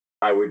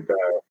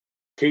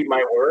keep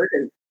my word?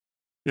 And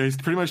he's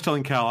pretty much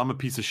telling Cal, I'm a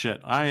piece of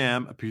shit. I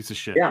am a piece of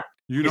shit. Yeah,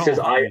 he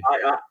says,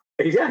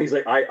 he's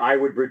like, I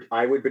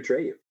would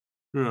betray you.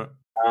 Yeah.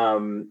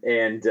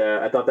 And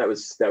I thought that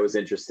was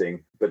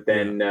interesting. But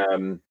then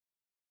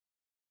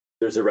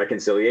there's a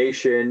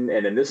reconciliation,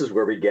 and then this is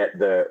where we get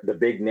the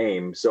big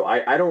name. So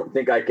I don't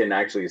think I can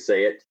actually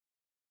say it.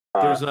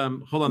 There's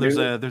hold on. There's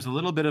a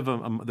little bit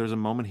of there's a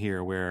moment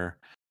here where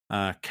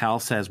Cal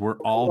says we're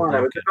all broken.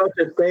 I was about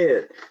to say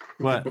it.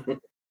 What?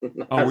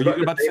 Oh, were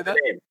you about to say that?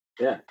 Name.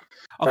 Yeah.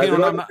 Okay.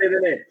 I'm not. Say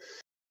the name.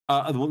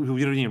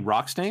 You don't need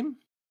Rock's name?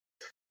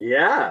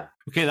 Yeah.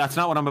 Okay, that's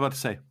not what I'm about to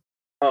say.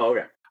 Oh,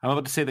 okay. I'm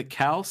about to say that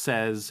Cal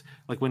says,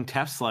 like, when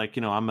Tef's like,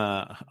 I'm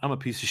a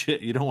piece of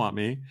shit. You don't want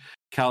me.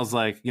 Cal's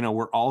like,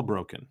 we're all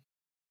broken.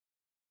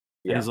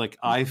 And he's like,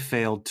 I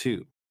failed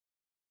too.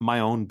 My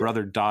own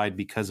brother died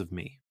because of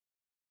me.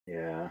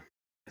 Yeah.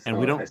 And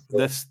we don't.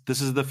 This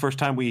is the first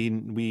time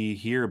we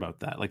hear about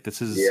that. Like,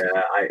 this is.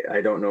 Yeah,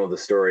 I don't know the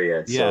story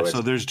yet. Yeah,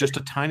 so there's just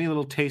a tiny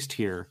little taste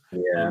here.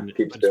 Yeah, and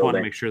I just want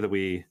to make sure that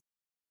we.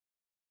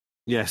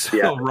 Yes.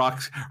 Yeah.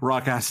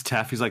 Rock asks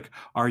Tef. He's like,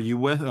 "Are you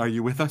with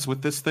us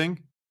with this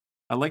thing?"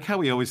 I like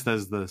how he always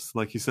says this.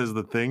 Like, he says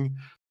the thing.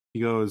 He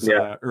goes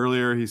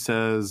earlier. He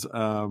says,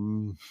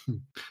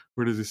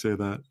 "Where does he say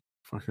that?"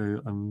 Fuck,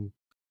 I'm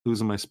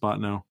losing my spot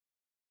now.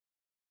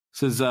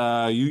 Says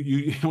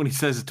you when he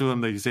says it to him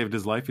that he saved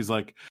his life, he's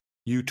like,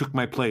 "You took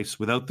my place.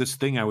 Without this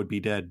thing, I would be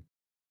dead."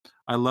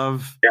 I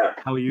love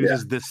how he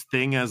uses this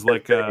thing as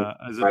like as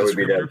a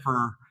descriptor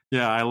for.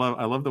 Yeah, I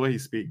love the way he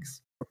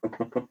speaks.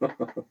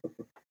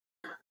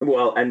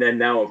 Well, and then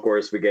now, of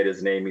course, we get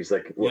his name. He's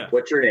like,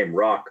 "What's your name,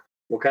 Rock?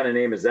 What kind of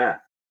name is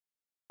that?"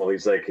 Well,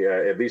 he's like,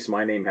 "At least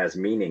my name has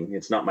meaning.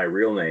 It's not my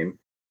real name.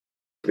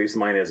 At least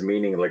mine has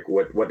meaning. Like,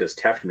 what does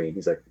Teft mean?"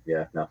 He's like,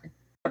 "Yeah, nothing."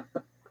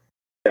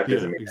 Teft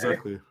doesn't mean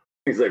exactly. Anything.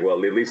 He's like,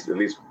 "Well, at least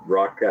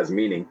Rock has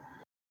meaning."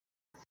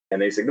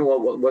 And they say, "No,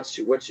 well, what's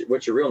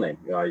your real name?"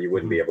 You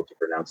wouldn't be able to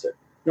pronounce it.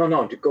 No,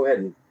 go ahead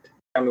and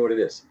tell me what it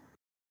is.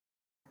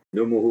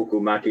 Numuhuku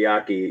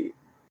Makiaki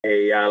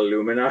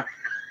Eyalumina.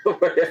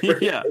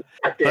 Yeah,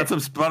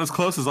 that's about as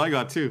close as I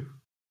got too.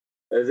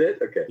 Is it?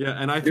 Okay. Yeah,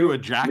 and I threw a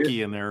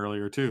Jackie in there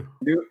earlier too.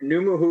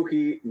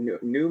 Numuhuku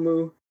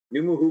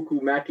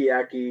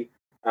Makiaki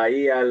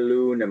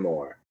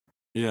Eyalunamor.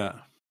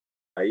 Yeah.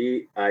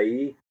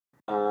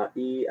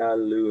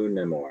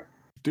 Eyalunamor.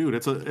 Dude,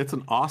 it's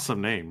an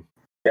awesome name.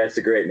 Yeah, it's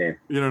a great name.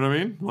 You know what I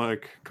mean?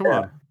 Like, come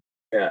on.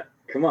 Yeah,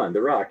 come on,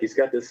 The Rock. He's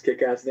got this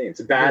kick-ass name. It's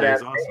a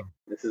badass awesome name.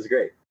 This is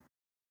great.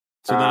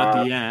 So then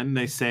at the end,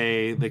 they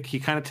say, like, he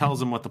kind of tells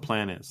them what the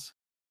plan is.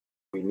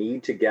 We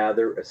need to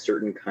gather a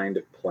certain kind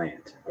of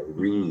plant, a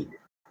reed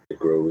that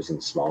grows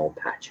in small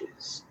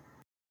patches.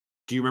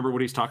 Do you remember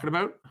what he's talking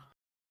about?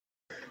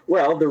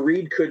 Well, the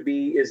reed could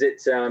be, is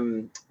it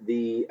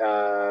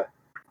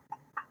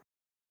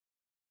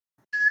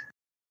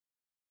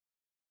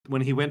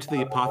when he went to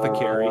the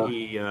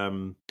apothecary,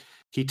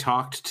 he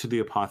talked to the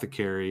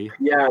apothecary.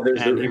 Yeah,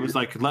 and he was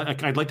like,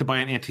 "I'd like to buy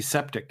an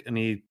antiseptic." And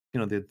he,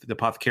 the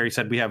apothecary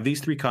said, "We have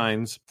these 3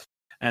 kinds."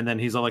 And then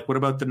he's all like, "What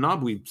about the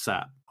knobweed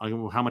sap?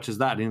 How much is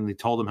that?" And they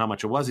told him how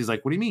much it was. He's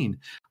like, "What do you mean?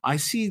 I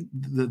see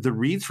the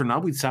reeds for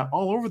knobweed sap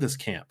all over this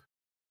camp."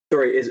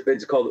 Sorry,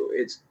 it's called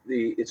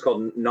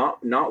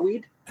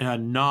knotweed?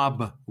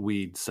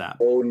 Knobweed sap.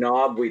 Oh,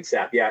 knobweed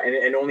sap. Yeah,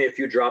 and only a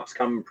few drops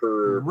come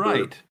per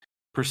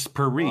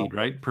per reed,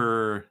 right?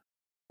 Per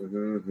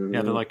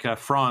yeah, they're like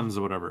fronds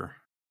or whatever,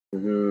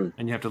 and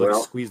you have to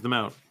squeeze them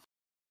out.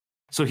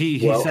 So he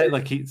said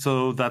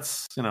so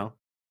that's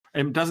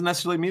it doesn't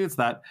necessarily mean it's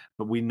that,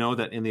 but we know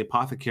that in the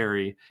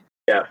apothecary.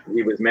 Yeah,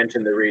 he was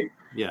mentioned the reed.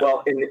 Yeah.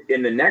 Well,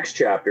 in the next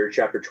chapter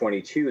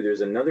 22,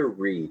 there's another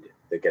reed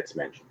that gets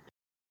mentioned.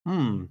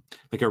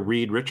 Like a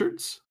Reed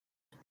Richards?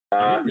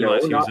 No,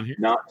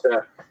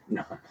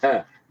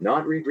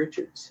 not Reed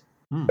Richards.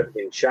 But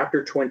in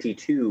chapter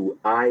 22,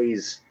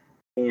 eyes,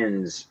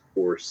 hands,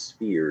 or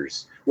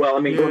spheres. Well, I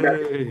mean,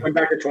 going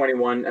back to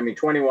 21. I mean,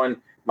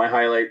 21. My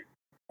highlight.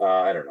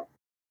 I don't know.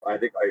 I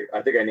think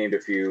I named a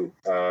few.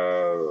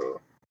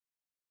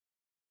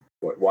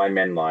 Why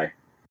Men Lie.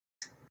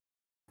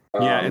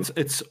 Yeah,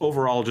 it's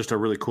overall just a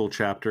really cool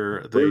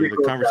chapter. The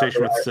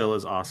conversation with Syl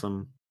is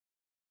awesome.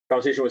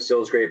 Conversation with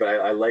Syl is great, but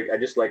I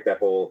just like that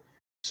whole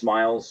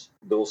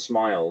those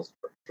smiles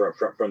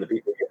from the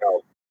people you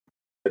helped.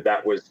 But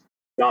that was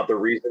not the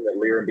reason that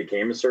Liren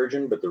became a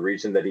surgeon, but the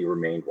reason that he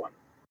remained one.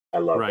 I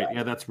love that. Right,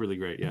 yeah, that's really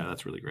great. Yeah,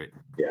 that's really great.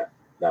 Yeah,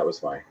 that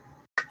was my...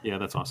 Yeah,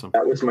 that's awesome.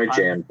 That was my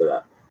jam for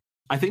that.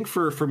 I think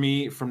for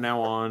me, from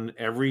now on,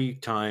 every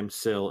time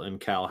Syl and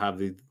Cal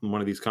have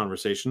one of these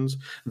conversations,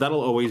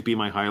 that'll always be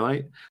my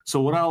highlight. So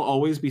what I'll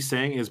always be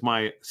saying is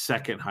my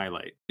second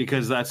highlight,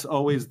 because that's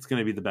always going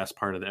to be the best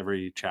part of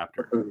every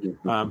chapter.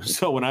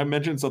 So when I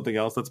mention something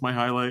else that's my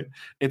highlight,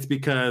 it's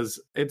because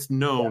it's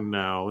known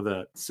now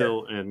that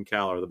Syl and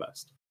Cal are the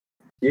best.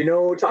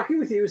 Talking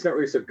with you is not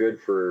really so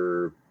good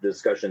for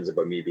discussions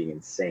about me being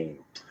insane.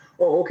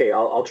 Oh, okay.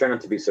 I'll try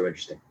not to be so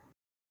interesting.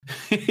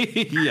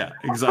 Yeah,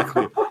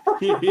 exactly.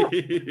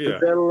 Yeah.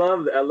 I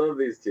love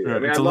these two. Right, I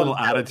mean, it's a little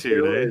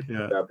attitude, eh?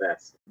 Yeah. The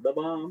best. The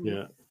bomb.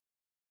 Yeah.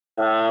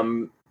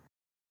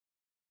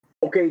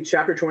 Okay,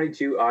 chapter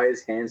 22,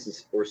 eyes,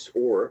 hands, or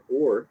spheres.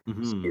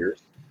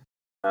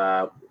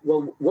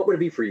 Well, what would it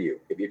be for you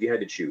if you had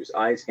to choose?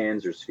 Eyes,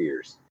 hands, or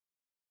spheres?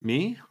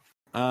 Me?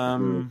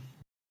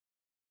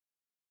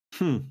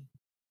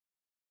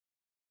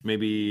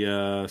 Maybe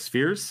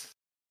spheres?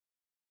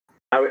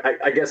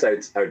 I guess I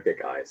would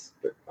pick eyes,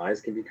 but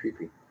eyes can be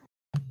creepy.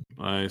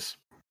 Eyes.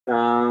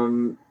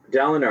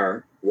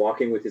 Dalinar,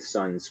 walking with his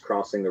sons,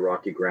 crossing the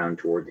rocky ground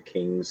toward the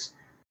king's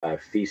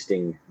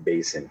feasting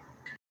basin.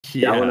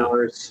 Yeah.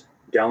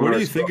 Dalinar. What do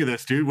you think of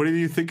this, dude? What do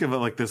you think of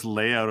like this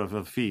layout of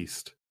a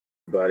feast?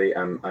 Buddy,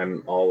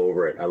 I'm all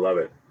over it. I love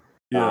it.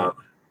 Yeah.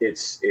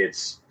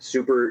 It's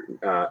super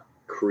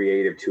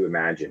creative to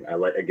imagine. I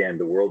like, again,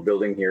 the world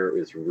building here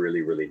is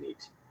really, really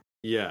neat.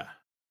 Yeah.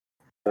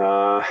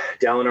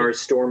 Dalinar's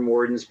storm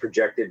wardens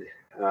projected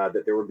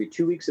that there would be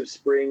 2 weeks of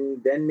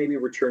spring, then maybe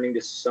returning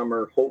to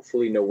summer,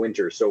 hopefully no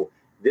winter. So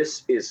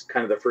this is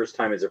kind of the first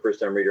time, as a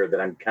first-time reader,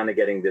 that I'm kind of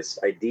getting this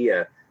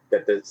idea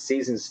that the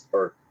seasons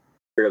are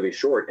fairly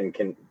short and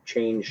can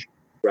change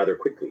rather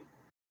quickly.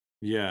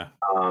 Yeah.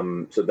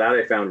 So that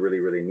I found really,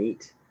 really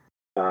neat.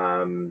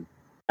 Adolin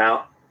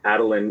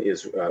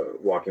is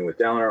walking with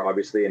Dalinar,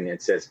 obviously, and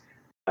it says,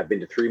 I've been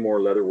to 3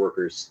 more leather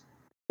workers,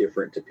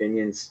 different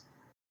opinions.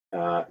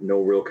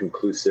 No real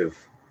conclusive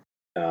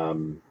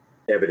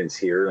evidence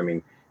here. I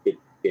mean,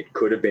 it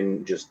could have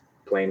been just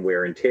plain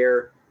wear and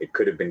tear. It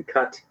could have been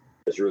cut.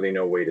 There's really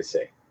no way to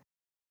say.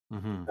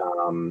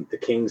 Mm-hmm. The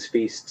king's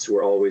feasts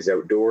were always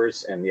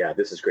outdoors, and yeah,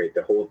 this is great.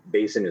 The whole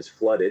basin is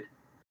flooded,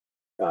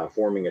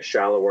 forming a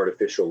shallow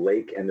artificial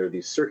lake, and there are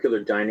these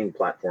circular dining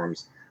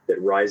platforms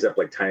that rise up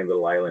like tiny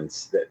little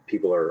islands that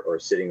people are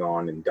sitting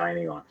on and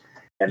dining on.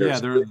 And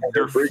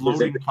they're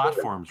floating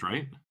platforms,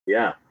 right?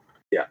 Yeah.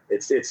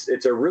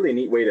 It's a really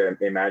neat way to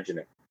imagine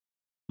it.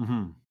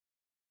 Mm-hmm.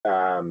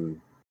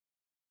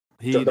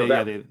 Really,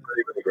 really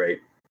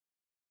great.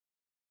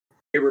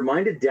 It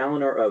reminded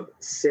Dalinar of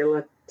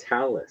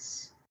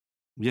Selatalis.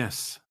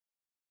 Yes,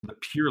 the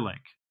Pure Lake.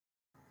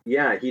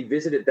 Yeah, he'd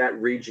visited that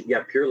region.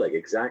 Yeah, Pure Lake,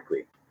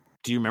 exactly.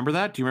 Do you remember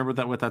that? Do you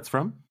remember what that's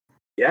from?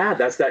 Yeah,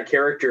 that's that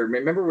character.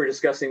 Remember we were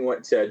discussing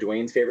what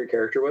Dwayne's favorite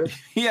character was?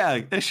 Yeah,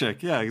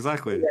 Ishak. Yeah,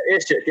 exactly.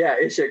 Yeah,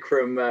 Ishak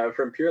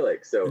from Pure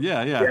Lake. So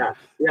yeah,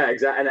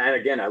 exactly. And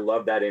again, I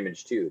love that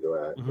image too.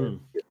 The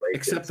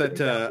except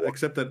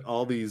that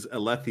all these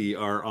Alethi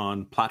are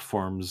on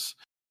platforms,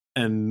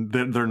 and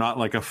they're not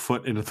like a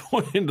foot into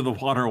the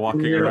water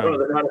walking around. No,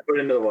 they're not a foot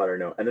into the water.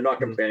 No, and they're not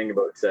complaining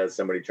about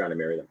somebody trying to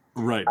marry them.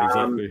 Right.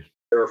 Exactly.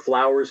 There are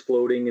flowers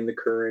floating in the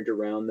current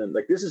around them.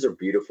 Like, this is a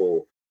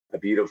beautiful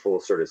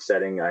sort of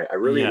setting. I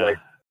really like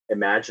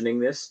imagining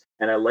this,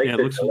 and I like it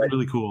looks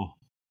really cool.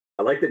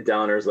 I like that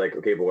Dalinar's like,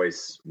 okay,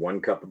 boys, 1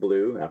 cup of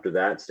blue. After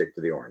that, stick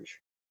to the orange.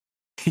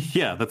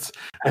 Yeah, that's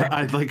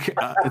I like.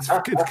 It's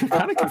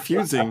kind of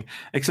confusing,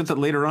 except that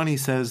later on he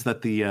says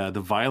that the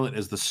violet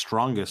is the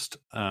strongest.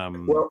 Of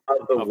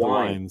the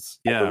wines.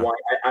 Yeah,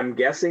 I'm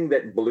guessing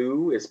that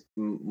blue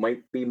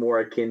might be more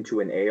akin to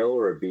an ale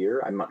or a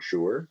beer. I'm not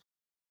sure.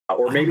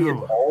 Or maybe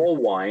it's all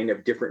wine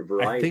of different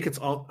varieties.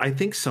 I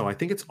think so. I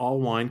think it's all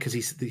wine, because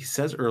he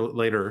says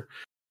later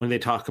when they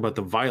talk about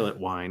the violet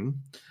wine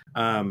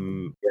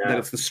that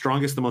it's the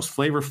strongest, the most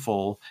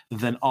flavorful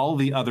than all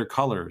the other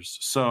colors.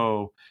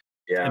 So,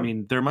 I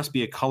mean, there must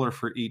be a color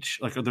for each.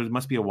 Like, there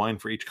must be a wine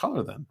for each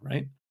color, then,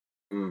 right?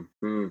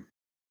 Mm-hmm.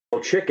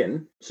 Well,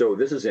 chicken. So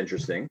this is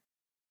interesting.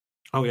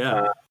 Oh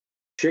yeah,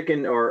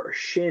 chicken or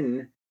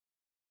shin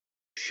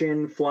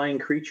flying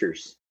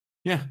creatures.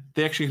 Yeah,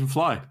 they actually can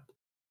fly.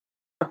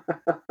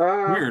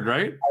 Weird,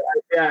 right?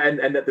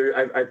 And that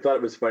I thought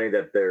it was funny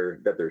that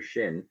they're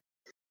shin,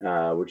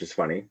 which is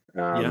funny.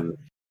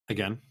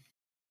 Again,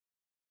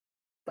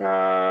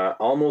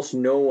 almost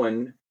no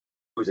one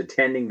who's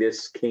attending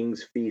this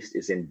king's feast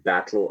is in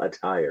battle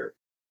attire.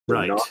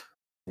 Right.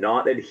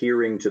 Not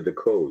adhering to the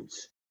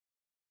codes.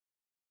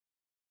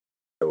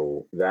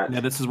 So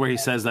this is where he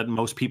says that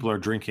most people are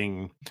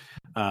drinking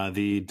drank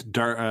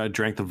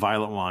the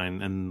violet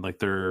wine, and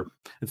like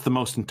it's the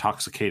most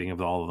intoxicating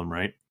of all of them,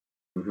 right?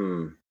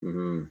 Mm-hmm.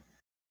 Mm-hmm.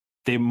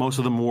 Most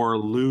of them wore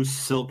loose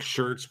silk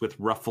shirts with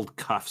ruffled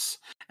cuffs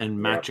and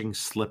matching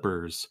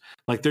slippers.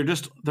 Like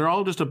they're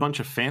all just a bunch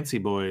of fancy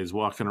boys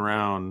walking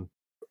around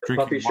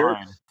drinking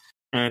wine.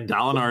 And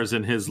Dalinar's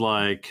in his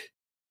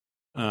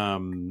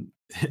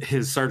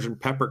his Sergeant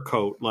Pepper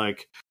coat,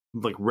 like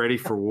ready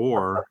for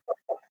war.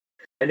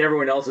 And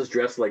everyone else is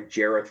dressed like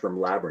Jareth from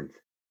Labyrinth.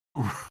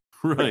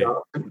 Right.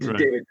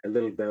 David, a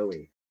little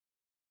Bowie.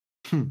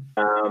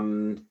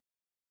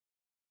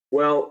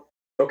 Well,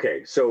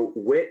 okay, so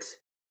Wit,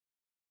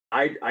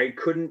 I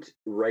couldn't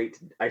write.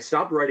 I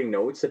stopped writing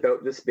notes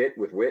about this bit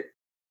with Wit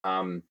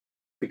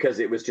because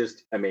it was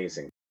just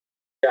amazing.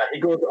 Yeah, he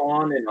goes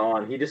on and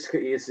on. He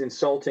is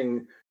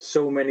insulting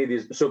so many of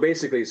these. So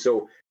basically,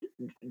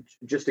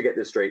 just to get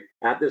this straight,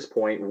 at this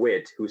point,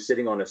 Wit, who's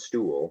sitting on a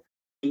stool,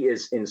 he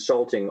is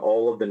insulting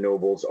all of the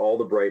nobles, all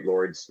the Bright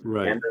Lords,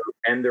 right,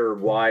 and their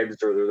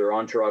wives or their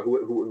entourage,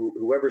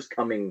 whoever's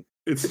coming.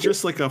 It's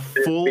just like a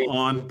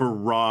full-on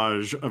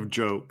barrage of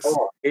jokes.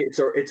 Oh, it's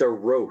a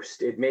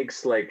roast. It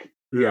makes it's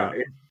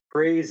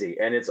crazy,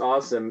 and it's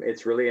awesome.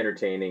 It's really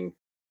entertaining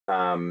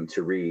to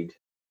read.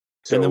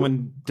 So, and then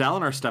when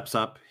Dalinar steps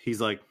up,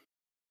 he's like,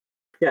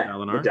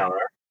 Dalinar.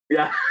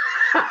 Yeah,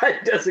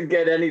 it doesn't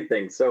get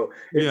anything. So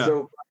it's so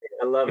funny.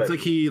 I love it. It's like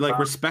he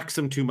respects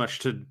him too much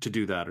to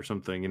do that or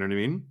something. You know what I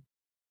mean?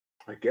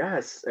 I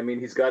guess. I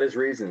mean, he's got his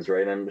reasons,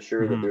 right? I'm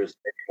sure that there's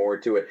more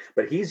to it.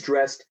 But he's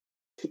dressed.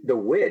 The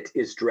Wit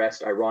is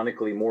dressed,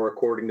 ironically, more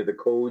according to the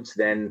codes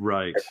than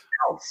right. everyone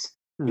else.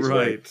 He's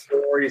wearing the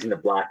sword, he's in the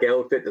black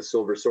outfit, the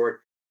silver sword,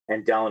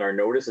 and Dalinar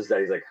notices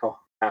that. He's like, "Oh,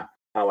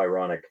 how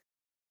ironic!"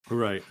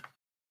 Right.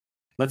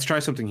 Let's try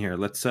something here.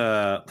 Let's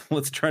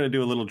try to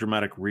do a little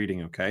dramatic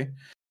reading, okay?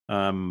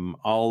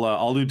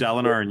 I'll do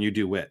Dalinar and you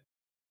do Wit.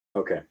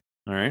 Okay.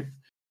 All right.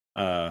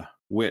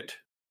 Wit,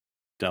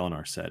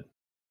 Dalinar said.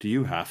 Do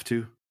you have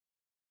to?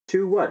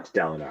 To what,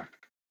 Dalinar?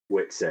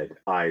 Wit said,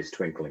 eyes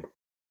twinkling.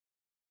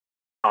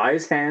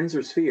 Eyes, hands,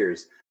 or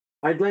spheres?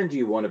 I'd lend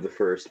you one of the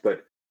first,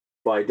 but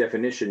by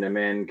definition, a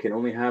man can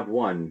only have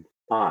one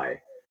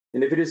eye.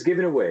 And if it is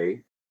given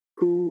away,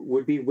 who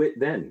would be Wit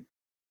then?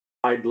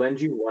 I'd lend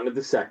you one of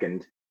the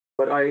second,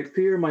 but I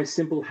fear my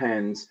simple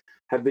hands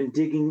have been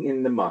digging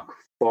in the muck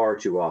far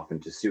too often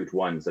to suit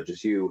one such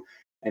as you.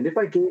 And if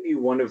I gave you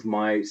one of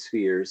my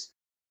spheres,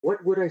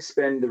 what would I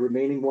spend the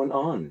remaining one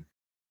on?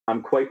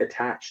 I'm quite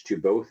attached to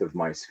both of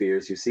my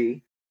spheres, you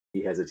see.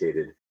 He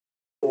hesitated.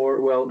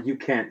 Or, well, you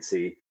can't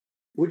see.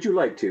 Would you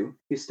like to?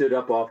 He stood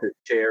up off his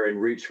chair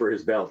and reached for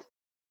his belt.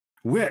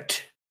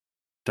 Wit,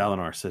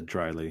 Dalinar said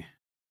dryly.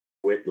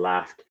 Wit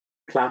laughed,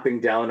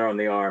 clapping Dalinar on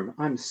the arm.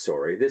 I'm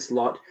sorry, this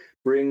lot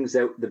brings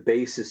out the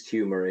basest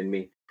humor in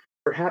me.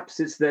 Perhaps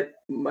it's that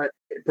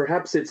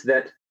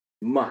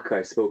muck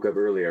I spoke of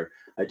earlier.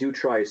 I do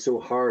try so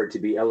hard to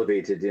be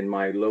elevated in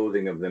my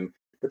loathing of them,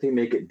 but they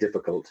make it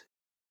difficult.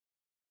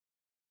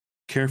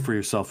 Care for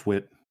yourself,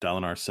 Wit,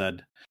 Dalinar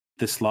said.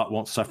 This lot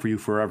won't suffer you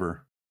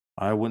forever.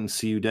 I wouldn't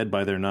see you dead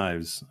by their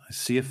knives. I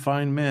see a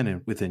fine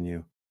man within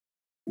you.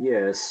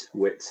 Yes,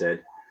 Wit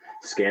said,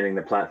 scanning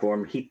the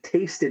platform. He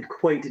tasted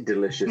quite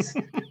delicious.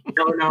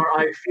 Dalinar,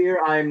 I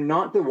fear I'm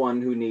not the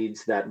one who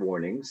needs that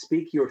warning.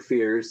 Speak your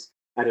fears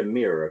at a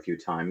mirror a few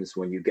times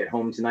when you get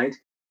home tonight.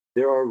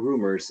 There are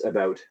rumors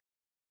about...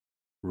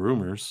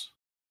 Rumors?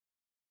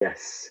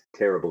 Yes,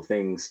 terrible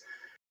things.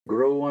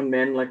 Grow on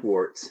men like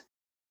warts.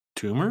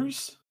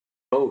 Tumors?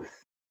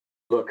 Both.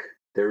 Look,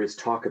 there is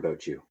talk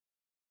about you.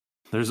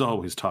 There's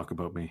always talk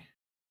about me.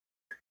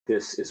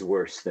 This is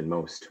worse than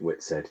most,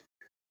 Wit said,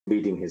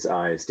 meeting his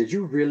eyes. Did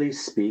you really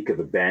speak of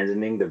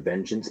abandoning the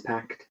Vengeance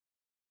Pact?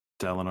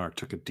 Dalinar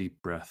took a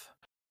deep breath.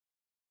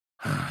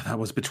 That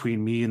was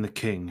between me and the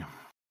king.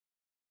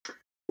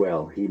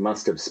 Well, he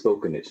must have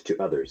spoken it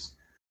to others.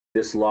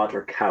 This lot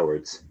are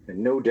cowards, and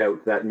no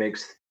doubt that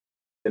makes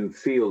them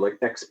feel like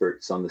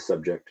experts on the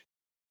subject.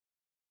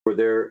 For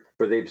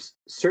they've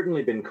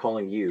certainly been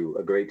calling you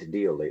a great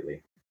deal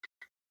lately.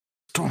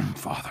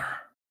 Stormfather.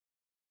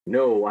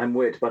 No, I'm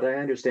Wit, but I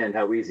understand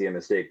how easy a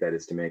mistake that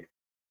is to make.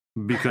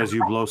 Because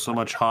you blow so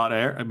much hot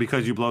air?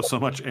 Because you blow so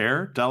much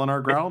air,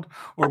 Dalinar growled?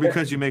 Or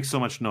because you make so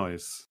much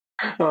noise?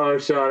 Oh,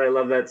 Sean, I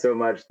love that so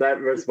much. That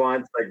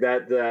response, like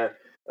that,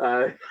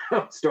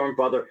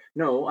 Stormfather.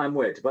 No, I'm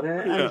Wit, but I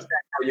understand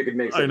how you could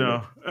make. I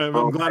know.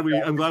 I'm glad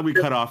we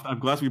cut off. I'm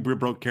glad we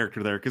broke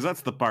character there because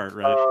that's the part,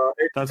 right?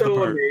 That's so the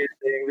part. Amazing.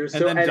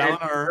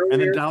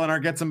 And then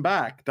Dalinar gets him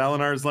back.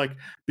 Dalinar's like,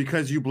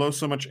 because you blow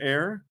so much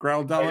air,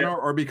 growled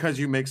Dalinar, or because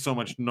you make so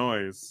much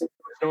noise.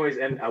 Noise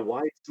and a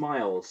wide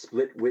smile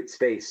split Wit's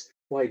face.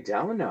 Why,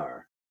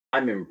 Dalinar,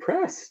 I'm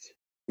impressed.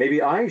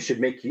 Maybe I should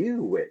make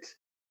you Wit,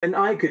 and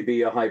I could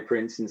be a high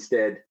prince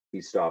instead. He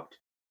stopped.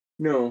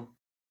 No,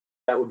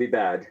 that would be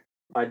bad.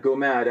 I'd go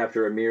mad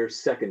after a mere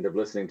second of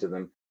listening to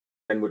them,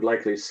 and would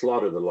likely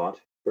slaughter the lot.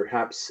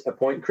 Perhaps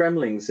appoint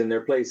Kremlings in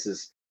their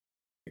places.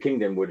 The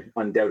kingdom would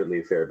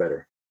undoubtedly fare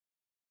better.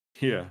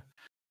 Yeah,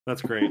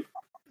 that's great.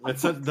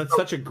 That's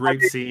such a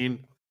great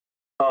scene.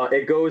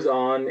 It goes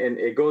on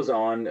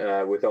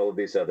with all of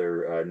these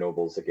other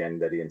nobles again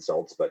that he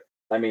insults. But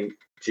I mean,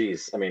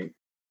 geez,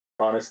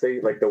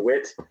 honestly, like the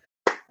Wit,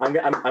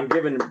 I'm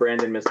giving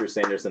Brandon Mr.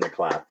 Sanderson a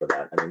clap for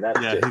that. I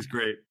mean, he's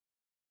great.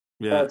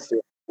 Yeah, that's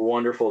just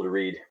wonderful to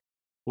read.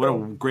 What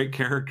a great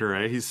character,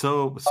 eh? He's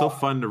so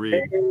fun to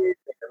read.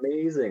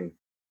 Amazing.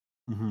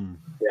 Mm-hmm.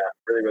 Yeah,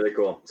 really, really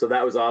cool. So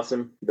that was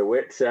awesome. The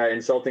Wit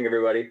insulting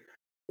everybody.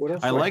 What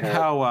else? I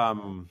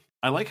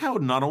like how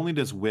not only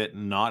does Wit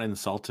not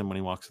insult him when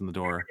he walks in the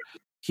door,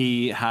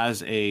 he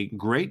has a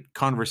great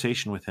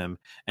conversation with him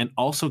and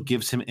also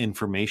gives him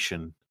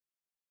information.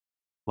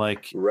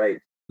 Like, right.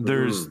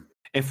 There's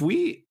if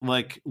we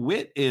like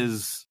Wit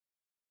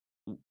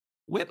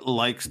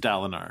likes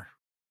Dalinar,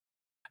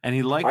 and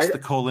he likes the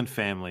Kholin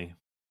family.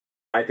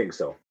 I think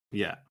so.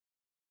 Yeah,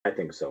 I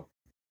think so.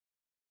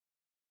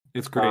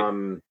 It's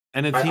great.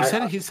 And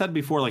he said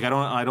before, like,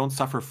 I don't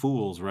suffer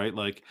fools, right?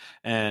 Like,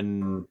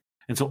 and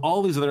so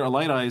all these other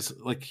light eyes,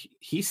 like,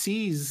 he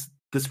sees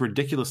this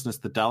ridiculousness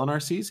that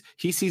Dalinar sees.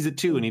 He sees it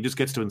too, and he just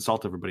gets to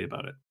insult everybody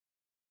about it.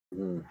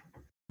 Mm.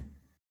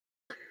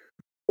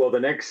 Well, the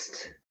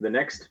next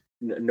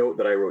note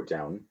that I wrote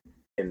down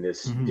in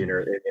this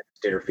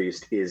dinner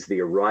feast is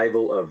the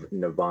arrival of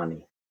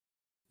Navani.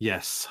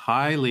 Yes,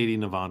 hi, Lady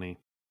Navani.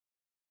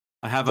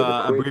 I have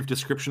a brief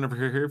description of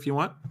her here, if you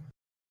want.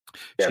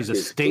 Yeah, she's a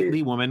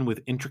stately woman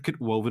with intricate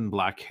woven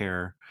black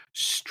hair,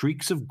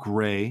 streaks of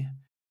gray,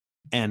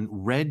 and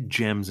red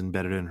gems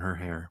embedded in her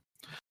hair.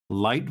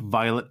 Light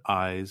violet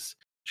eyes.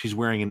 She's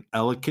wearing an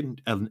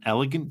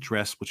elegant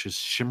dress which is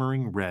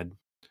shimmering red.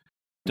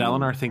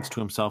 Dalinar thinks to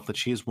himself that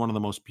she is one of the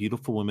most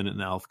beautiful women in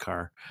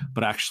Althkar,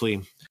 but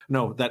actually,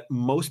 no, that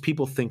most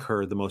people think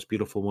her the most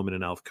beautiful woman in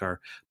Althkar,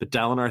 but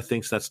Dalinar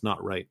thinks that's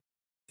not right.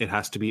 It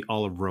has to be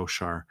all of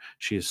Roshar.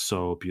 She is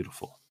so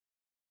beautiful.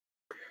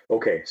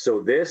 Okay, so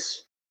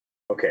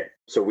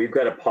we've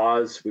got to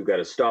pause. We've got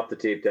to stop the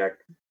tape deck.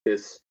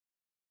 There's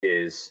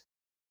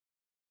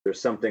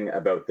something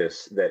about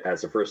this that,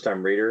 as a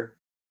first-time reader,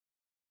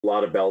 a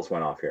lot of bells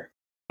went off here.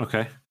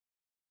 Okay.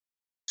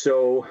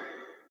 So,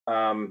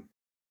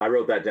 I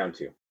wrote that down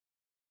too.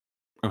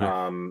 Okay.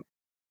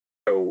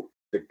 So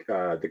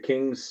the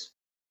king's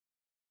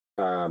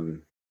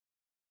mother,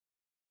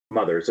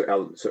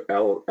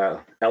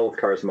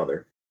 Elthkar's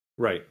mother,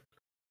 right,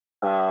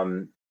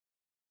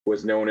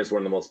 was known as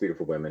one of the most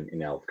beautiful women in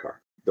Elthkar,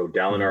 though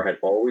Dalinar had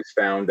always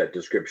found that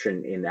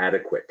description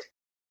inadequate.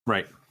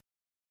 Right.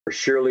 For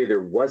surely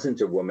there wasn't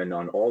a woman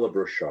on all of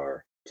Roshar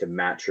to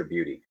match her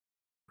beauty.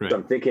 Right. So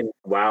I'm thinking,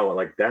 wow,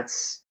 like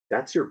that's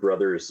your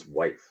brother's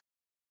wife.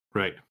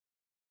 Right.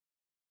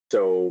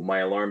 So my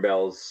alarm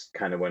bells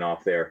kind of went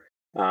off there.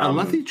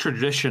 Alethi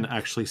tradition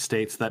actually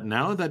states that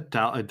now that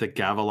the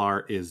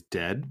Gavilar is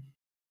dead,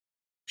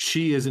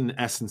 she is in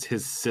essence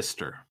his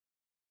sister.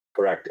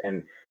 Correct,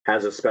 and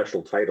has a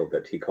special title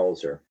that he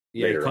calls her.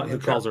 Yeah, he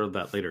calls her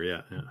that later.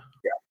 Yeah.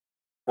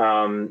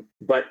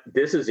 But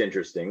this is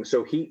interesting.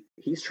 So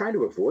he's trying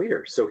to avoid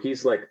her. So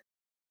he's like,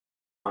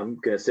 I'm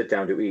going to sit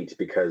down to eat,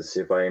 because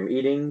if I am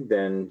eating,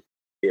 then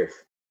if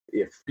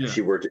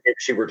she were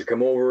to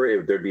come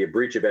over, there'd be a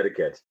breach of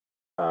etiquette.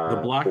 The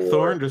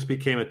Blackthorn just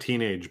became a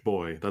teenage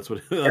boy. That's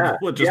what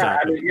just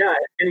happened.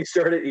 And he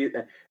started,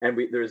 and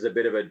there's a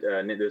bit of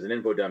there's an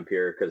info dump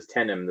here, because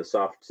tenim, the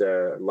soft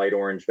light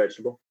orange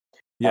vegetable,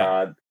 he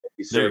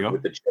served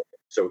with the chicken.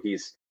 So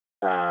he's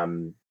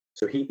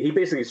so he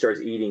basically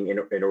starts eating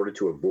in order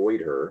to avoid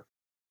her.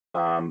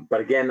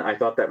 But again, I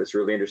thought that was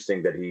really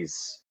interesting that he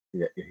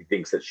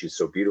thinks that she's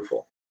so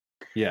beautiful.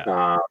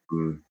 Yeah.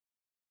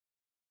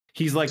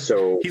 He's like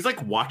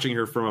watching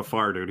her from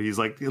afar, dude. He's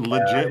like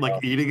legit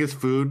like eating his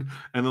food,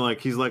 and then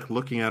like he's like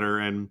looking at her,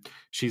 and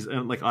she's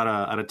like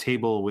at a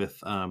table with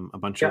a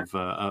bunch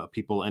of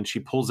people, and she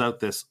pulls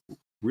out this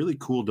really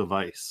cool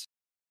device.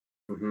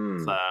 She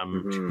puts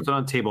it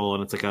on a table,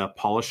 and it's like a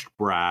polished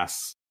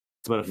brass.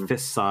 It's about a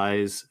fist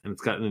size, and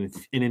it's got an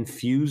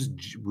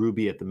infused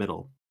ruby at the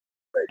middle.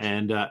 Right.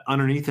 And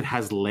underneath it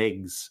has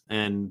legs.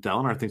 And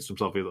Dalinar thinks to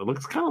himself, it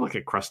looks kind of like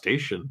a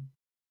crustacean.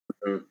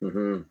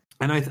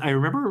 And I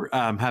remember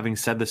having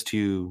said this to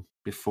you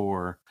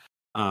before,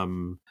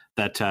 that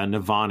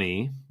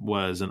Navani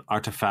was an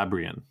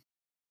Artifabrian.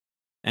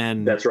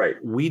 And that's right.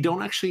 We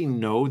don't actually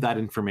know that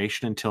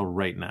information until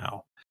right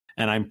now.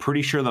 And I'm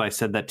pretty sure that I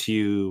said that to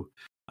you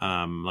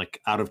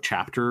like out of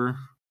chapter,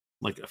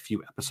 like a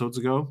few episodes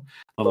ago.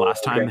 The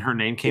last time her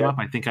name came up,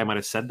 I think I might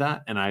have said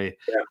that. And I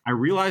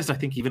realized, I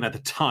think even at the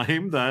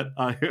time, that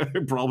I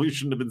probably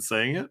shouldn't have been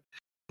saying it.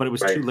 But it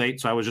was too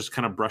late, so I was just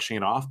kind of brushing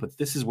it off. But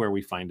this is where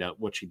we find out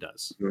what she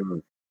does.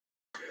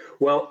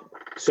 Well,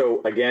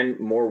 so again,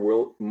 more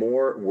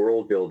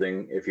world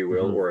building, if you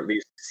will, or at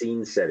least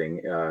scene setting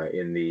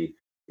in the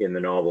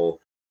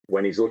novel.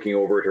 When he's looking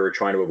over at her,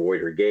 trying to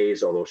avoid her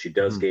gaze, although she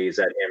does gaze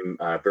at him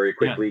very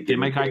quickly. Yeah, they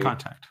make eye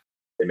contact.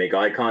 They make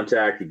eye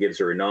contact. He gives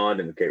her a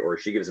nod, or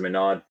she gives him a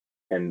nod,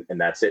 and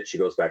that's it. She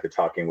goes back to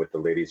talking with the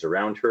ladies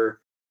around her.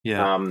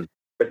 Yeah.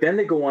 But then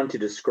they go on to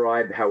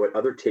describe how at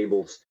other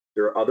tables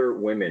there are other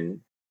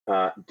women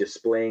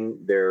displaying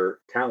their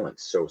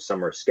talents. So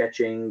some are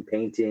sketching,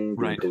 painting,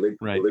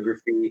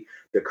 calligraphy.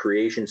 The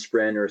creation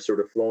spren are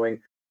sort of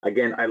flowing.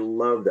 Again, I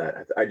love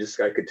that. I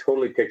could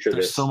totally picture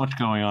this. There's so much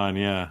going on.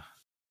 Yeah,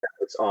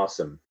 it's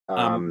awesome.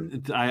 I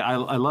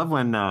love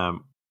when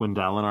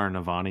Dalinar and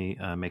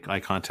Navani make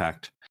eye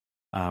contact.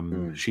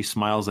 She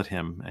smiles at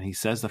him, and he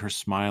says that her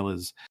smile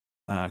is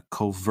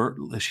covert.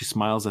 She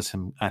smiles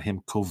at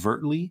him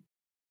covertly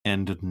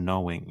and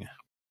knowing.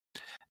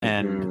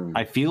 And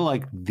I feel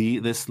like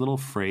this little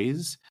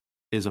phrase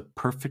is a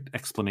perfect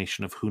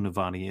explanation of who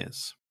Navani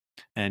is.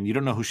 And you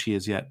don't know who she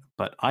is yet,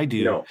 but I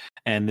do. No.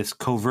 And this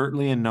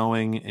covertly and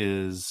knowing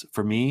is,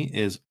 for me,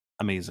 is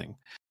amazing.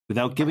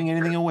 Without giving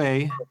anything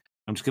away,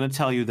 I'm just going to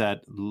tell you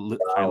that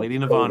Lady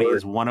Navani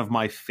is one of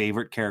my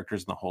favorite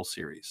characters in the whole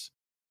series.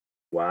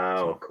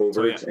 Wow,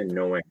 covert and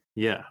knowing.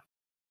 Yeah.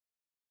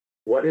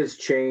 What has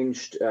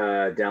changed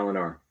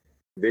Dalinar?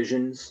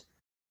 Visions,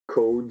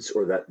 codes,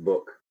 or that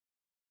book?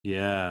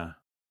 Yeah.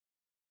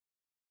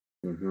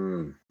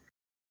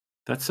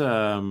 That's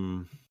that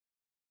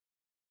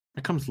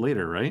comes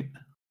later, right?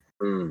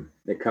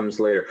 It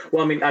comes later.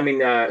 Well, I mean,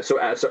 so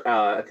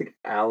I think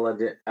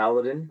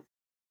Aladdin.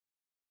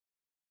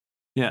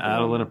 Yeah,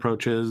 Aladdin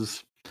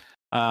approaches.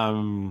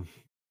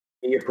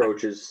 He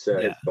approaches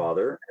his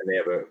father, and they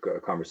have a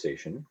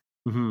conversation.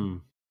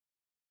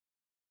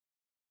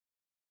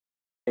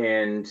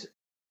 And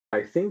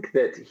I think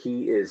that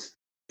he is,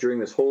 during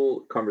this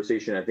whole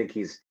conversation, I think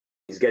he's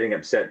getting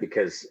upset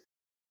because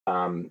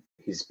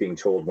he's being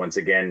told once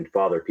again,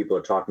 Father, people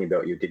are talking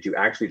about you. Did you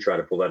actually try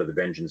to pull out of the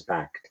Vengeance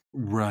Pact?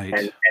 Right.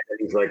 And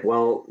he's like,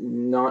 well,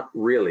 not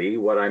really.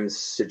 What I'm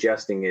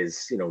suggesting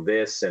is,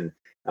 this, and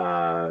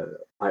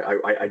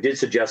I did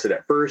suggest it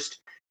at first,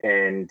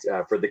 and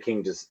for the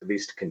king to at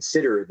least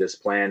consider this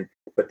plan.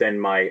 But then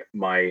my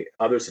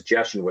other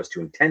suggestion was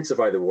to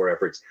intensify the war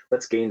efforts.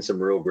 Let's gain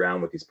some real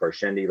ground with these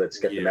Parshendi. Let's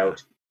get them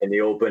out in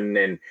the open.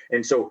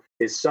 And so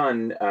his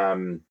son,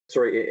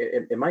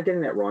 sorry, am I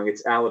getting that wrong?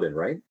 It's Aladin,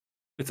 right?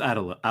 It's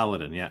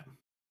Aladin, yeah.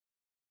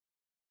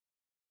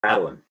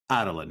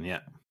 Aladin, yeah.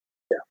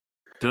 Yeah.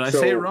 Did I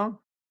say it wrong?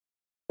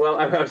 Well,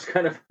 I was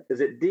kind of, is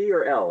it D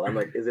or L? I'm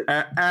like, is it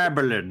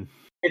Aberlin?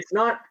 It's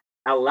not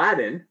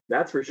Aladdin,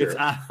 that's for sure.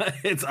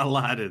 It's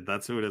Aladdin.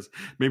 That's who it is.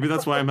 Maybe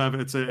that's why I'm having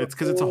it's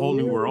because it's a whole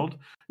new world.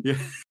 Yeah.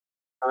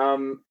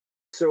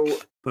 So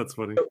that's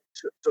funny.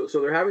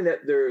 So they're having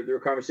their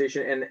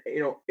conversation, and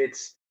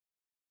it's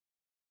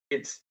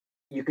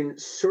you can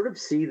sort of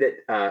see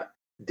that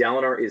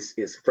Dalinar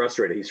is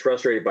frustrated. He's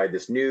frustrated by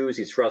this news.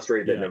 He's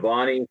frustrated that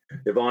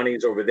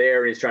Navani's over there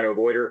and he's trying to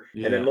avoid her.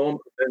 Yeah. And then lo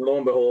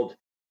and behold,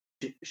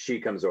 she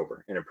comes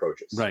over and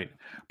approaches. Right.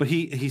 But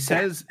he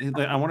says,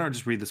 I want to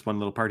just read this one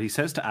little part. He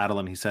says to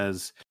Adolin, he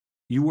says,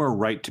 "You are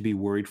right to be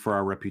worried for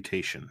our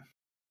reputation.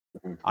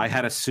 Mm-hmm. I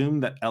had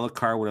assumed that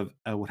Elhokar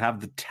would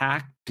have the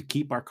tact to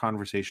keep our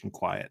conversation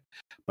quiet,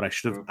 but I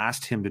should have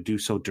asked him to do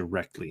so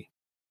directly.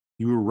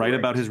 You were right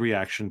about his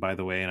reaction, by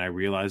the way, and I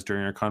realized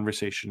during our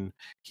conversation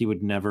he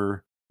would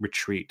never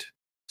retreat.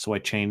 So I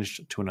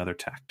changed to another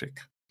tactic."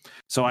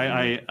 So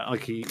I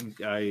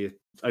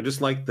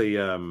just like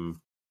the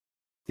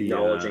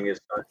acknowledging his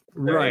son.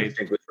 Right.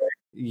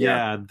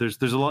 Yeah,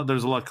 there's a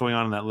lot going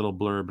on in that little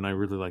blurb, and I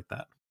really like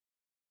that.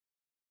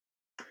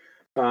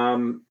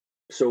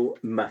 So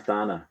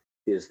Mathana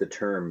is the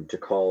term to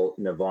call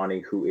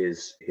Navani, who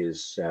is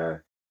his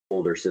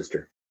older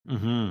sister.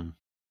 Mm-hmm.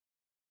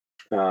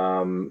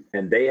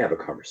 And they have a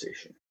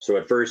conversation. So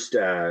at first,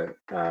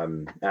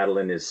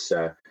 Adolin is,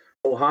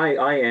 "Oh, hi,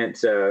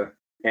 Aunt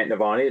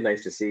Navani,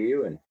 nice to see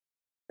you." And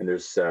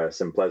there's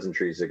some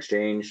pleasantries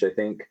exchanged, I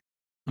think.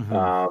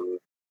 Mm-hmm.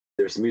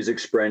 There's music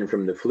spreading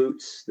from the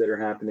flutes that are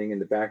happening in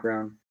the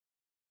background.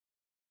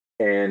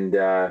 And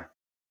I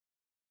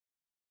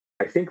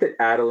think that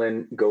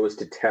Adolin goes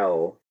to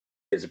tell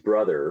his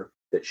brother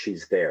that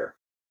she's there.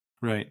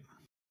 Right.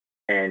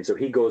 And so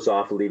he goes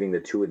off, leaving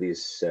the two of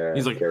these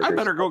he's like, "I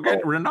better go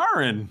get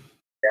Renarin."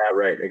 Yeah,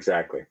 right,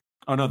 exactly.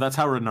 Oh, no, that's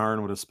how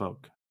Renarin would have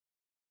spoke.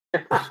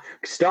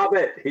 Stop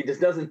it. He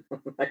just doesn't.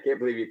 I can't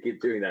believe you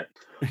keep doing that.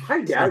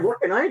 "Hi, Dad, what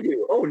can I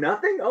do?" "Oh,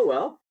 nothing? Oh,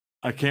 well."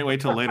 I can't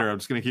wait till later. I'm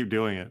just going to keep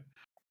doing it.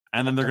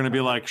 And then they're going to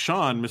be like,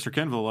 "Sean, Mr.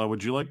 Kenville,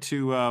 would you like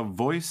to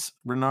voice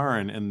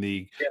Renarin in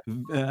the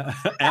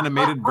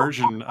animated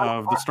version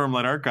of the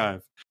Stormlight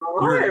Archive?"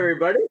 Hi,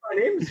 everybody. My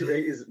name's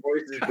his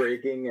voice is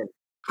breaking, and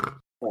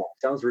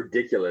sounds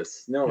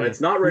ridiculous. No, it's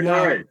not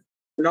Renarin.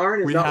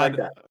 Renarin is not like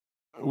that.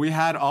 We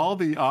had all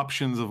the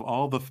options of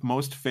all the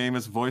most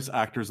famous voice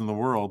actors in the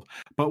world,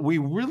 but we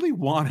really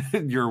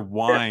wanted your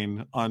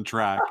whine on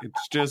track.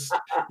 It's just,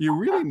 you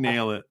really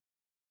nail it.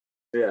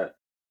 Yeah.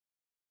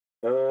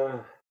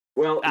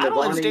 Well,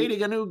 Adelin's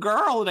dating a new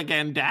girl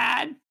again,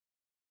 Dad.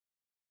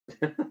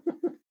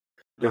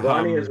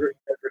 Navani has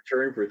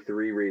returned for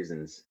 3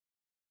 reasons.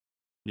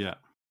 Yeah.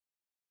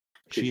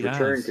 She's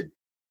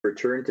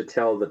returned to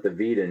tell that the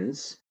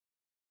Vedans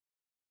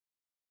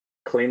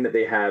claim that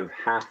they have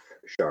half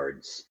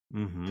shards,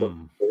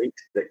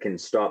 that can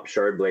stop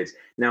shard blades.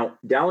 Now,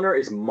 Dalinar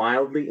is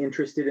mildly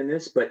interested in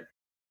this, but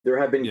there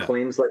have been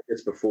claims like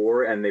this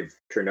before, and they've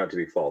turned out to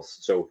be false.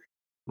 So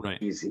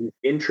he's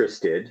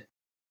interested,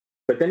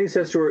 but then he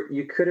says to her,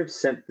 "You could have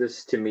sent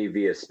this to me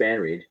via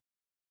Spanreed."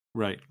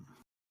 Right.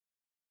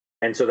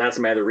 And so that's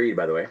my other read,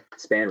 by the way.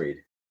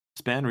 Spanreed.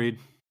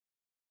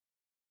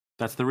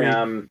 That's the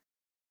read.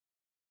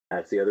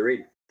 That's the other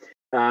read.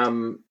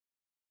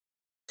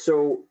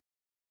 So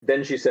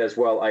then she says,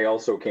 "Well, I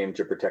also came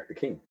to protect the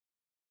king."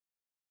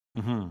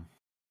 Mm-hmm.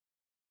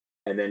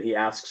 And then he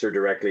asks her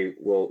directly,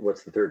 "Well,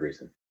 what's the third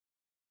reason?"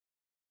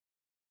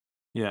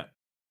 Yeah.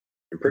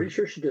 I'm pretty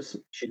sure she just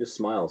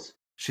smiles.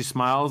 She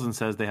smiles and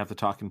says they have to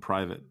talk in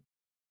private.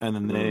 And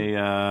then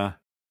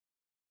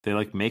they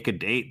like make a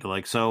date. They're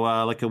like, "So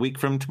like a week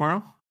from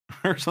tomorrow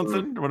or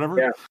something, or whatever."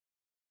 Yeah.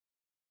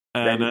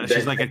 And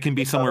she's like, "It can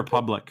be somewhere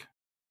public."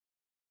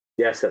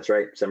 Yes, that's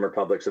right. Somewhere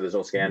public, so there's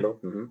no scandal.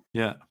 Mm-hmm.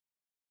 Yeah.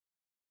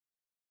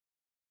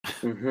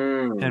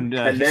 Mm-hmm. And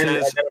then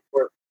says,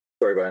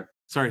 sorry, go ahead.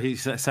 Sorry, he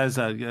says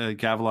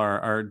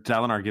Gavilar, or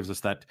Dalinar gives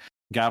us that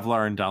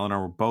Gavilar and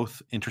Dalinar were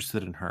both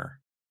interested in her,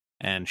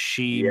 and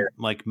she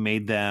like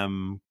made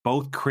them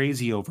both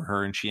crazy over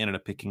her, and she ended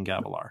up picking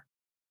Gavilar.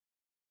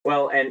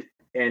 Well, and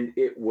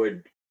it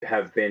would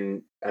have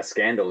been a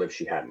scandal if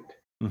she hadn't.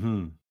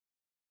 Mm-hmm.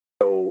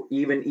 So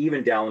even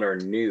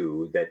Dalinar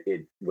knew that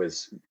it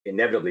was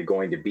inevitably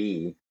going to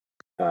be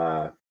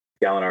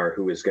Dalinar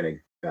who was going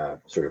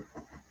to sort of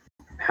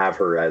have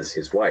her as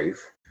his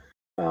wife,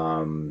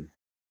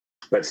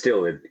 but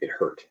still it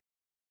hurt.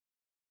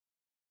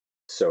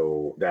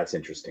 So that's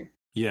interesting.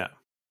 Yeah,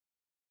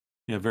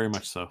 very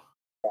much so.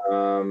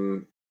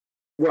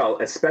 Well,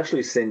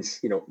 especially since,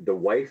 the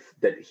wife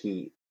that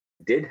he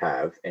did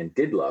have and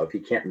did love, he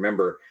can't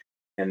remember.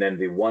 And then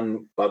the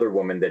one other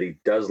woman that he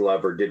does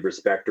love or did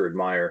respect or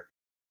admire,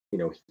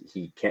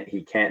 he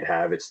can't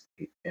have.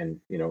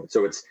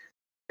 So it's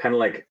kind of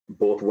like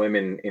both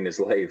women in his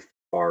life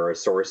are a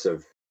source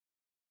of,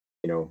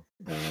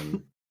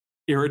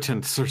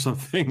 irritants or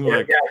something.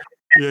 Yeah.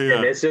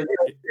 Yeah.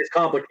 It's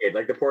complicated.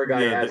 Like the poor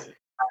guy Yeah. has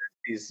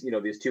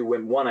these two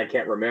women. One I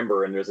can't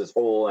remember, and there's this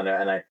hole, and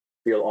I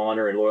feel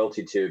honor and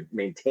loyalty to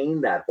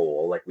maintain that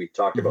hole, like we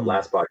talked about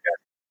last podcast.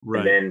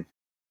 Right.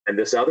 And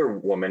this other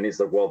woman is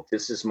like, well,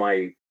 this is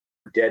my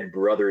dead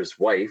brother's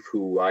wife,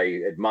 who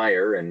I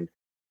admire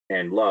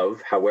and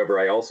love. However,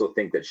 I also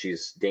think that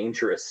she's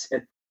dangerous,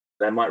 and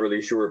I'm not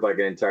really sure if I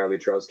can entirely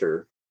trust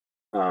her.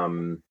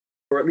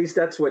 Or at least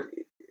that's what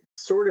it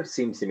sort of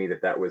seems to me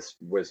that was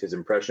his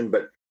impression.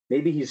 But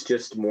maybe he's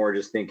just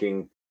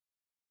thinking,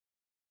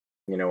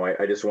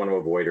 I just want to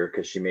avoid her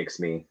because she makes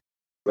me,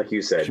 like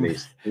you said,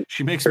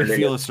 she makes me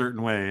feel a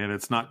certain way, and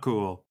it's not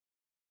cool.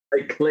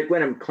 Like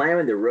when I'm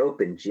climbing the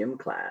rope in gym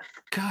class.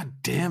 God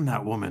damn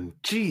that woman!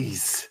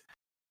 Jeez.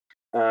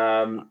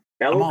 I'm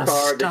all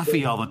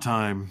stuffy all the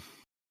time.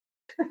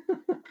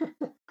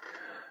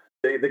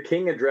 The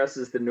king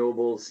addresses the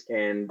nobles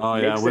and. Oh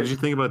yeah, what did you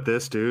think about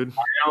this, dude?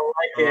 I don't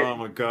like it. Oh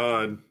my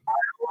god. I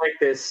don't like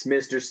this,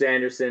 Mr.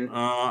 Sanderson.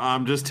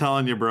 I'm just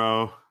telling you,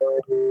 bro.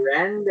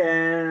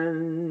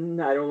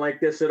 Brandon, I don't like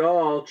this at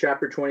all.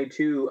 Chapter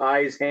 22,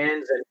 eyes,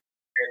 hands,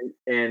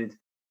 and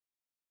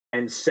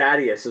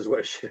Sadius is what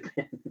it should have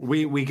been.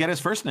 We get his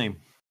first name.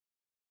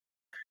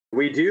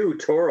 We do.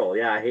 Toril.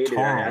 Yeah, I hate it.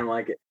 I don't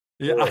like it.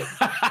 Yeah.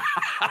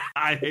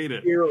 I hate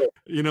it. Hero.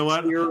 You know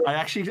what? Hero. I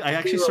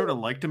actually sort of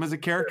liked him as a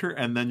character,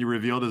 and then you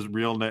revealed his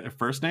real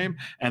first name,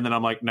 and then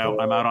I'm like, no,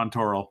 I'm out on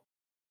Toril.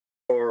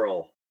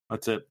 Toril.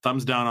 That's it.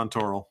 Thumbs down on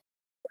Toril.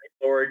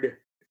 Lord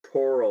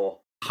Toril.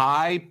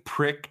 High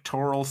Prick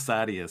Toril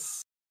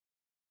Sadius.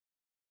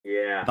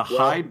 Yeah. The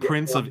High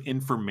Prince of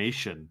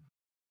Information.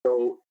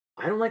 So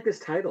I don't like this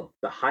title.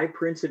 The High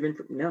Prince of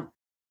Information.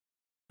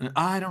 No.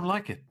 I don't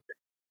like it.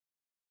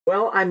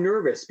 Well, I'm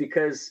nervous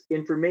because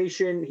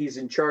information, he's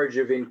in charge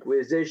of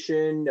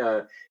inquisition,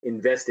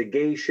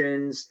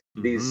 investigations,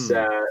 these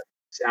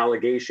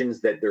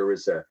allegations that there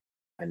was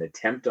an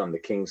attempt on the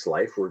king's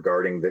life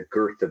regarding the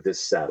girth of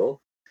this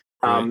saddle.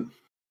 Right.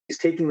 He's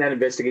taking that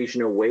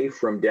investigation away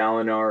from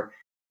Dalinar,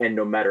 and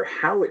no matter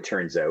how it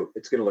turns out,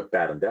 it's going to look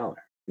bad on Dalinar,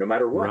 no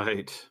matter what.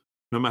 Right.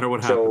 No matter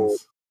what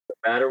happens.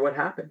 No matter what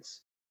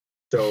happens.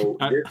 So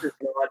this is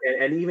not,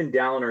 and even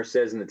Dalinar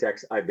says in the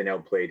text, "I've been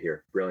outplayed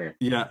here." Brilliant.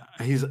 Yeah,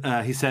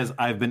 he says,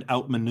 "I've been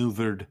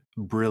outmaneuvered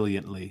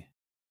brilliantly."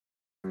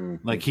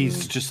 Mm-hmm. Like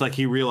he's just like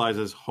he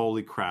realizes,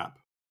 "Holy crap!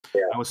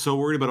 Yeah. I was so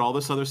worried about all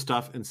this other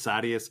stuff in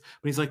Sadius,"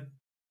 but he's like,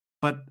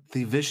 "But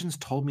the visions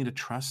told me to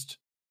trust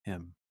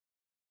him."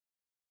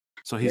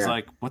 So he's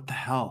like, "What the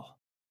hell?"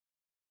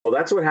 Well,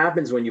 that's what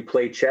happens when you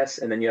play chess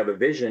and then you have a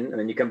vision, and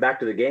then you come back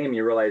to the game and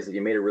you realize that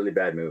you made a really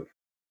bad move.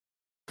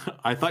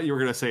 I thought you were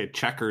going to say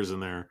checkers in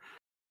there.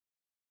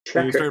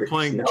 Checkers, you start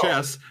playing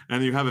chess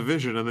and you have a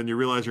vision and then you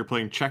realize you're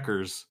playing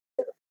checkers.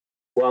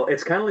 Well,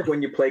 it's kind of like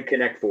when you play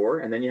Connect 4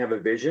 and then you have a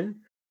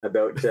vision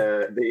about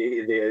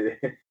the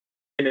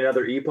in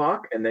another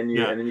epoch, and then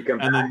you come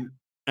back.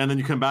 And then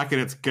you come back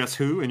and it's Guess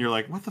Who, and you're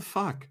like, what the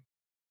fuck?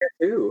 Guess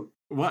Who?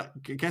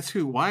 What? Guess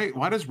Who? Why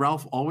does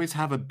Ralph always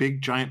have a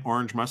big giant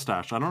orange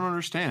mustache? I don't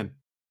understand.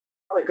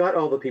 Well, I got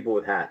all the people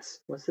with hats.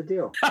 What's the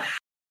deal?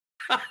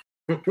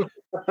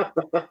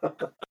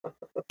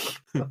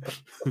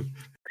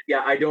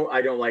 Yeah, I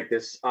don't like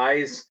this.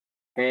 Eyes,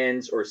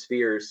 hands, or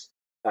spheres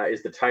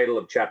is the title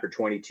of chapter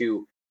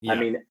 22. Yeah. I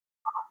mean,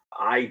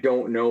 I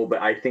don't know,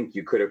 but I think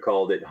you could have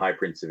called it High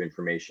Prince of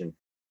Information.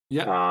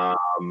 Yeah.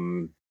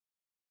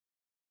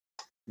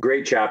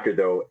 Great chapter,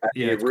 though.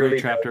 Yeah, it's really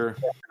great chapter.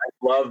 I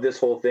love this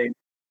whole thing.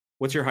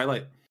 What's your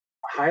highlight?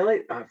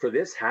 Highlight for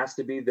this has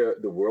to be the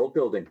world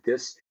building.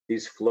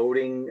 These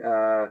floating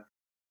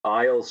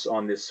isles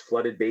on this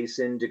flooded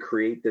basin to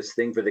create this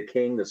thing for the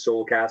king. The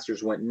soul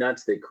casters went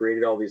nuts. They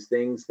created all these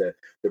things. The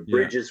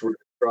bridges were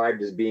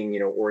described as being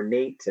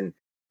ornate, and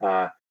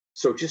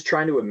so just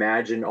trying to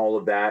imagine all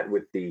of that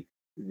with the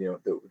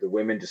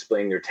women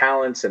displaying their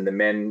talents and the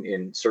men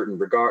in certain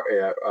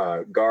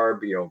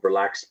garb,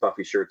 relaxed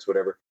puffy shirts,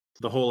 whatever.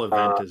 The whole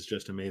event is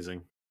just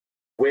amazing.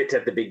 Wit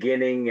at the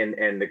beginning,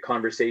 and the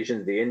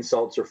conversations, the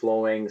insults are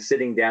flowing,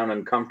 sitting down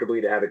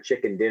uncomfortably to have a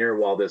chicken dinner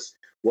while this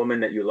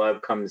woman that you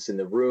love comes in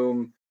the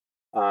room.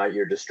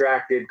 You're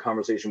distracted,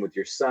 conversation with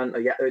your son.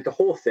 The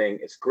whole thing.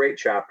 It's a great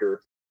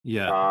chapter.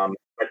 Yeah.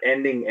 But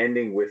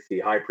ending with the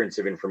High Prince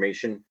of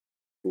Information.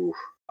 Ooh,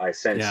 I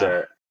sense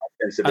a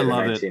bit I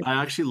love it.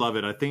 I actually love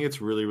it. I think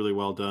it's really, really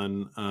well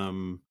done.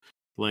 I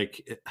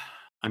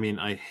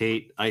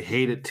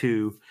hate it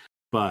too,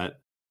 but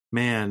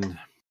man,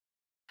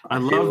 I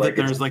love that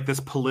there's like this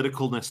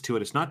politicalness to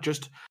it. It's not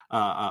just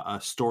a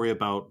story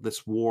about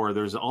this war.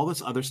 There's all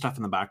this other stuff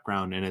in the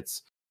background, and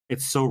it's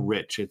so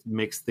rich. It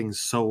makes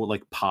things so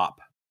like pop.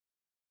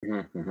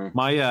 Mm-hmm.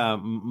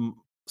 My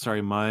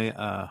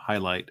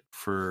highlight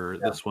for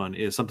this one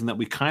is something that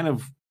we kind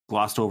of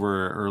glossed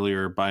over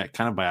earlier by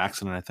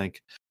accident, I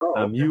think. Oh,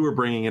 okay. You were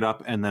bringing it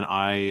up, and then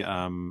I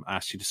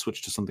asked you to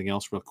switch to something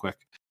else real quick.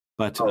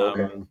 But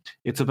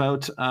it's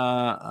about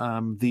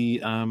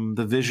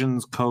the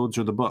visions, codes,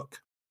 or the book.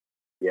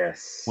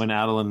 Yes. When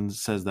Adolin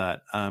says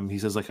that, he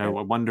says, like, I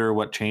wonder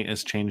what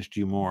has changed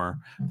you more,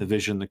 the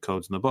vision, the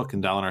codes, and the book.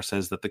 And Dalinar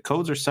says that the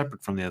codes are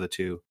separate from the other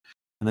two.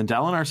 And then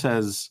Dalinar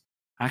says,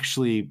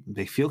 actually,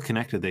 they feel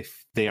connected.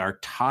 They are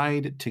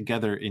tied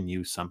together in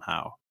you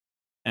somehow.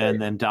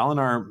 And then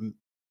Dalinar,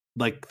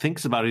 like,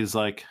 thinks about it. He's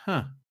like,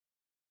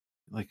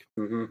 like,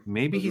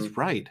 maybe he's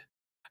right.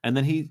 And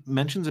then he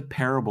mentions a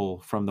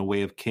parable from the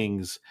Way of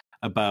Kings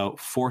about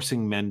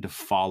forcing men to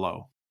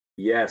follow.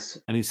 Yes.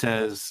 And he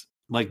says,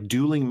 like,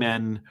 dueling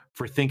men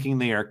for thinking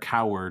they are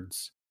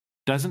cowards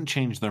doesn't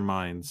change their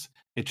minds.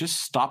 It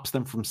just stops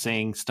them from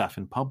saying stuff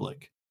in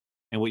public.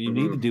 And what you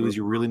need to do is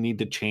you really need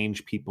to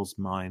change people's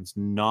minds,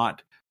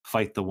 not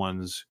fight the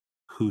ones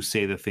who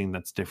say the thing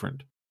that's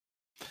different.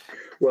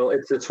 Well,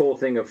 it's this whole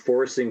thing of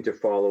forcing to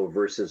follow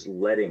versus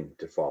letting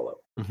to follow.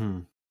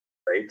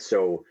 Right?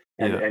 So,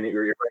 and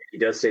you're right. He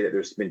does say that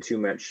there's been too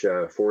much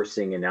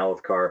forcing in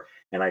Alethkar,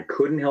 and I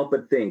couldn't help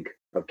but think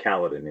of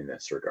Kaladin in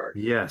this regard.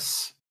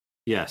 Yes.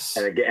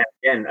 And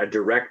again, a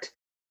direct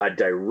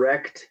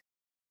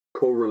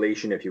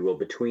correlation, if you will,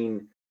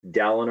 between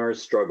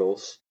Dalinar's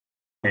struggles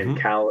and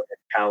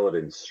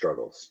Kaladin's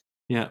struggles.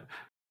 Yeah,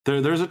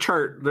 there's a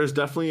chart. There's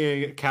definitely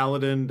a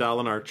Kaladin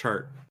Dalinar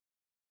chart.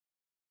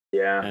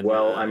 Yeah, and,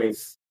 well, I mean,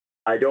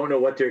 I don't know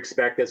what to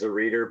expect as a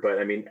reader, but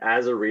I mean,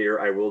 as a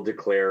reader, I will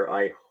declare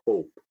I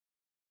hope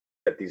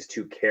that these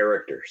two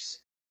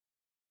characters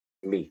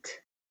meet.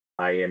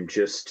 I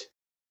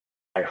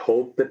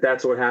hope that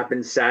that's what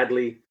happens.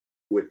 Sadly,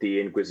 with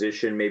the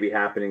Inquisition maybe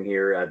happening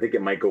here, I think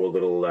it might go a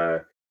little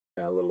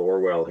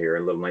Orwell here, a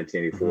little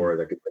 1984.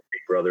 That Big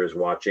Brother is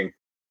watching.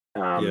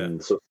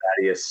 So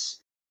Sadeas,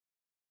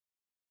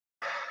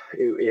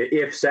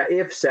 if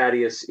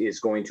Sadeas is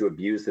going to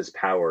abuse this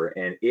power,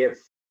 and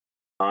if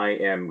I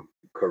am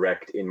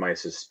correct in my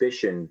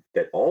suspicion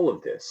that all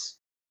of this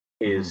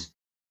is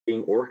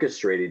being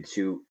orchestrated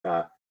to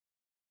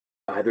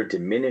either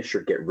diminish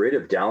or get rid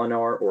of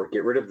Dalinar or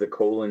get rid of the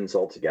Kholins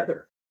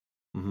altogether.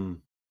 You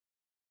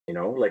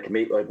know, like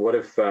what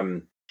if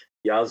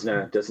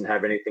Jasnah doesn't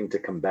have anything to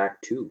come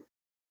back to?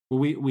 Well,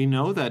 we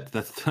know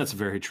that's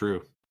very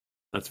true.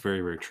 That's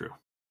very, very true.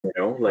 You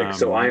know, like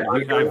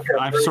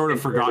I've sort of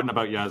forgotten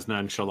about Jasnah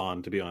and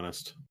Shallan, to be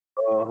honest.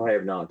 Oh, I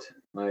have not.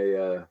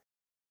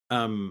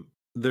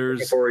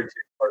 There's forward to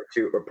part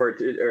 2 or part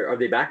 3. Are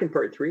they back in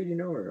part 3? Do you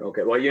know? Or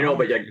okay, well, you know,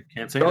 but you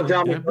can't say. Don't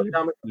tell me.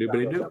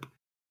 Bloobity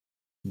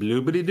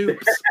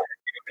doops.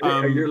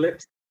 Your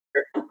lips.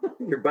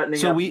 You're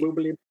buttoning up.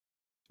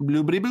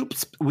 Bloobity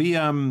boops. We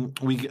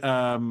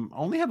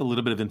only have a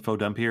little bit of info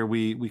dump here.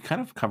 We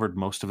kind of covered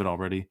most of it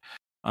already.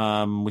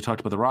 We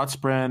talked about the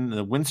Rotspren.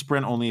 The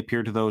Windspren only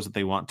appear to those that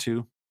they want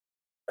to.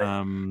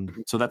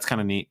 So that's kind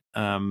of neat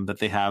that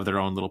they have their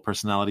own little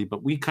personality.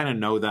 But we kind of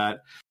know that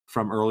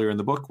from earlier in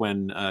the book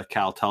when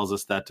Cal tells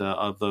us that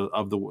of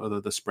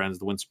the Sprens,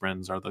 the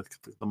Windsprens are the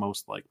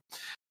most like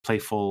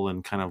playful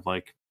and kind of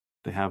like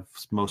they have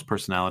most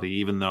personality,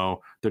 even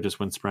though they're just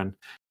Windspren.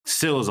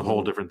 Still is a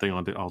whole different thing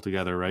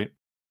altogether, right?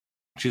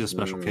 She's a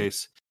special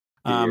case.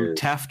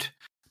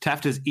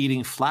 Teft is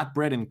eating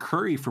flatbread and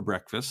curry for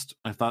breakfast.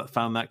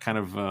 Found that kind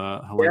of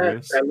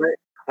hilarious. Yeah,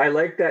 I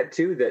like that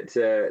too. That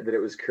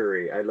it was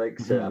curry. I like.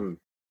 I'm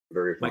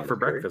very fond like for of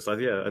curry. breakfast.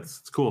 Yeah,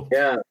 it's cool.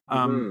 Yeah.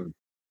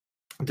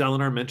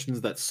 Dalinar mentions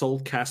that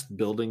soul-cast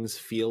buildings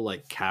feel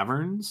like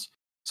caverns,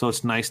 so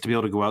it's nice to be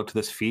able to go out to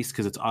this feast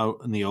because it's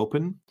out in the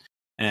open.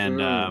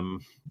 And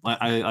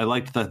I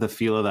liked the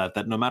feel of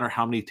that no matter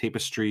how many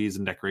tapestries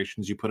and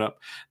decorations you put up,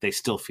 they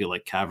still feel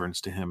like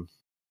caverns to him.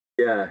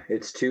 Yeah,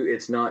 it's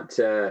not.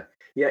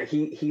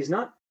 He's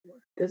not.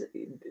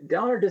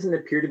 Dalinar doesn't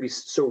appear to be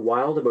so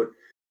wild about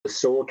the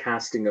soul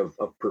casting of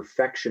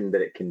perfection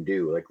that it can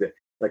do.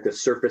 Like the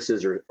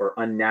surfaces are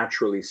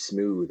unnaturally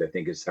smooth, I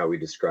think is how we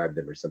describe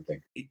them or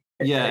something.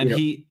 Yeah, and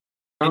he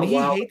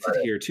hates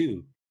it here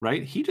too,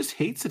 right? He just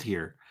hates it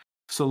here.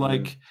 So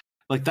like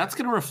that's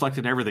going to reflect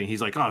in everything.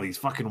 He's like, oh, these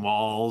fucking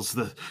walls,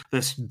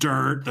 this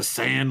dirt, the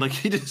sand. Like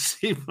he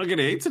fucking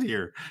hates it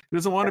here. He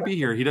doesn't want to be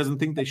here. He doesn't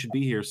think they should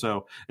be here.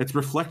 So it's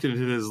reflected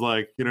in his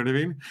like, you know what I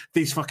mean?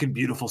 These fucking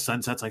beautiful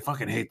sunsets, I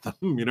fucking hate them.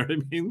 You know what I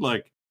mean?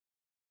 Like,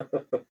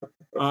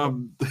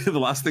 the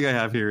last thing I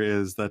have here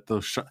is that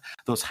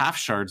those half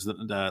shards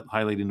that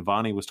High Lady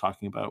Navani was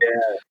talking about.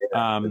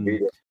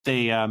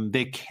 They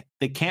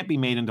can't be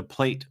made into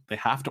plate. They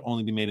have to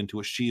only be made into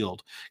a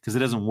shield because it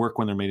doesn't work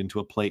when they're made into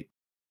a plate.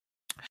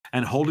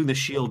 And holding the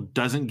shield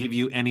doesn't give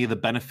you any of the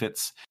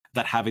benefits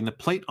that having the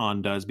plate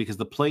on does, because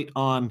the plate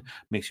on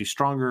makes you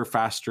stronger,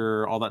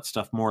 faster, all that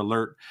stuff, more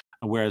alert,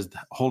 whereas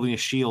holding a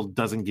shield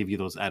doesn't give you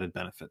those added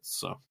benefits.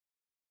 So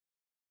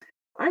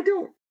I'm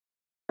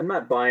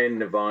not buying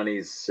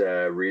Navani's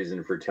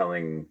reason for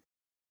telling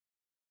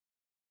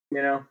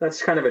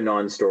that's kind of a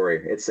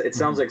non-story. It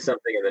sounds like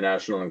something in the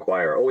National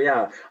Enquirer. Oh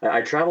yeah,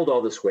 I traveled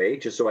all this way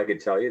just so I could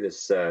tell you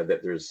this that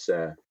there's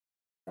that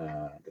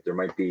there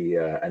might be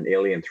an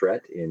alien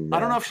threat in. I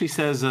don't know if she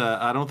says.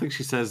 I don't think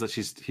she says that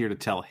she's here to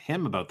tell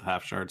him about the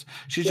half shards.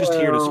 She's just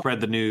here to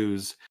spread the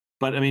news.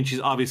 But I mean, she's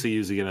obviously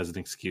using it as an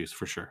excuse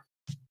for sure.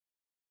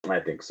 I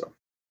think so.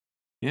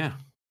 Yeah.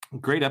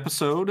 Great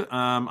episode.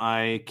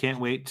 I can't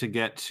wait to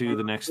get to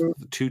the next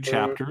 2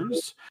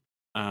 chapters.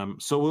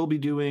 So we'll be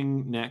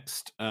doing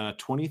next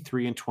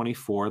 23 and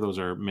 24. Those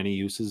are many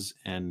uses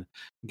and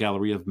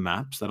gallery of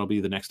maps. That'll be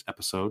the next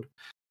episode.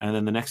 And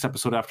then the next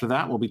episode after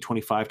that will be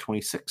 25,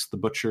 26, The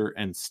Butcher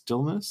and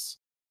Stillness.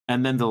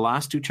 And then the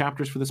last 2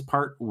 chapters for this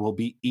part will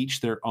be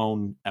each their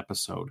own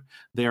episode.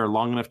 They are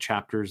long enough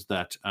chapters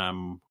that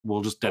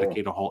we'll just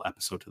dedicate a whole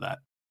episode to that.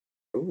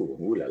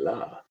 Ooh la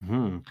la.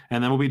 Mm-hmm.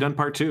 And then we'll be done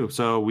part 2.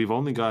 So we've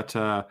only got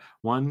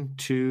 1,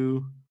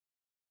 2,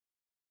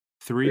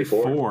 3,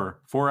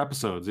 4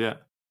 episodes. Yeah.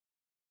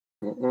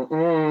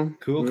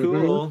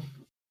 Cool.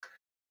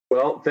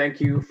 Well, thank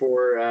you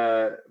for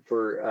a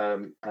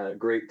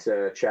great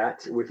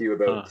chat with you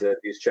about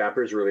these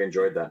chapters. Really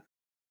enjoyed that.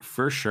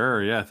 For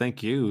sure. Yeah.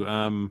 Thank you.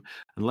 And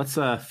let's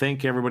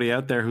thank everybody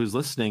out there who's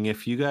listening.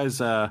 If you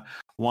guys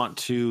want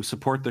to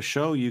support the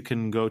show, you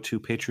can go to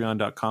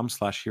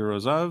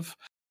patreon.com/heroesof.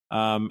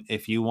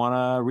 If you want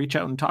to reach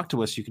out and talk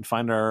to us, you can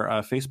find our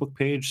Facebook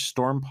page,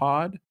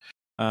 StormPod,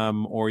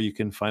 or you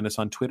can find us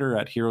on Twitter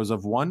at Heroes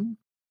of One,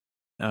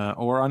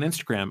 or on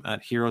Instagram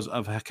at Heroes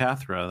of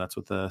Hacathra. That's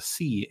with a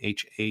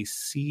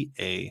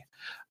CHACA.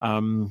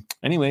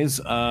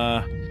 Anyways,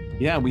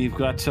 yeah, we've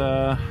got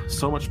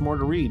so much more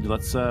to read.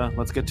 Let's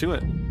get to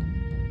it.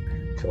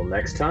 Till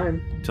next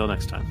time.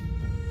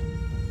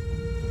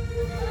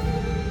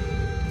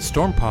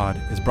 StormPod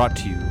is brought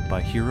to you by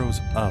Heroes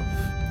of.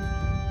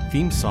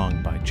 Theme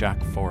song by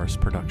Jack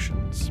Forrest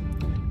Productions.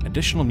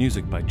 Additional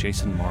music by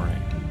Jason Moray.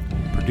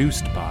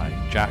 Produced by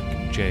Jack,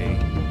 Jay,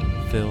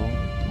 Phil,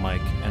 Mike,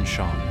 and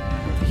Sean,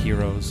 the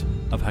Heroes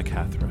of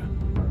Hacathra.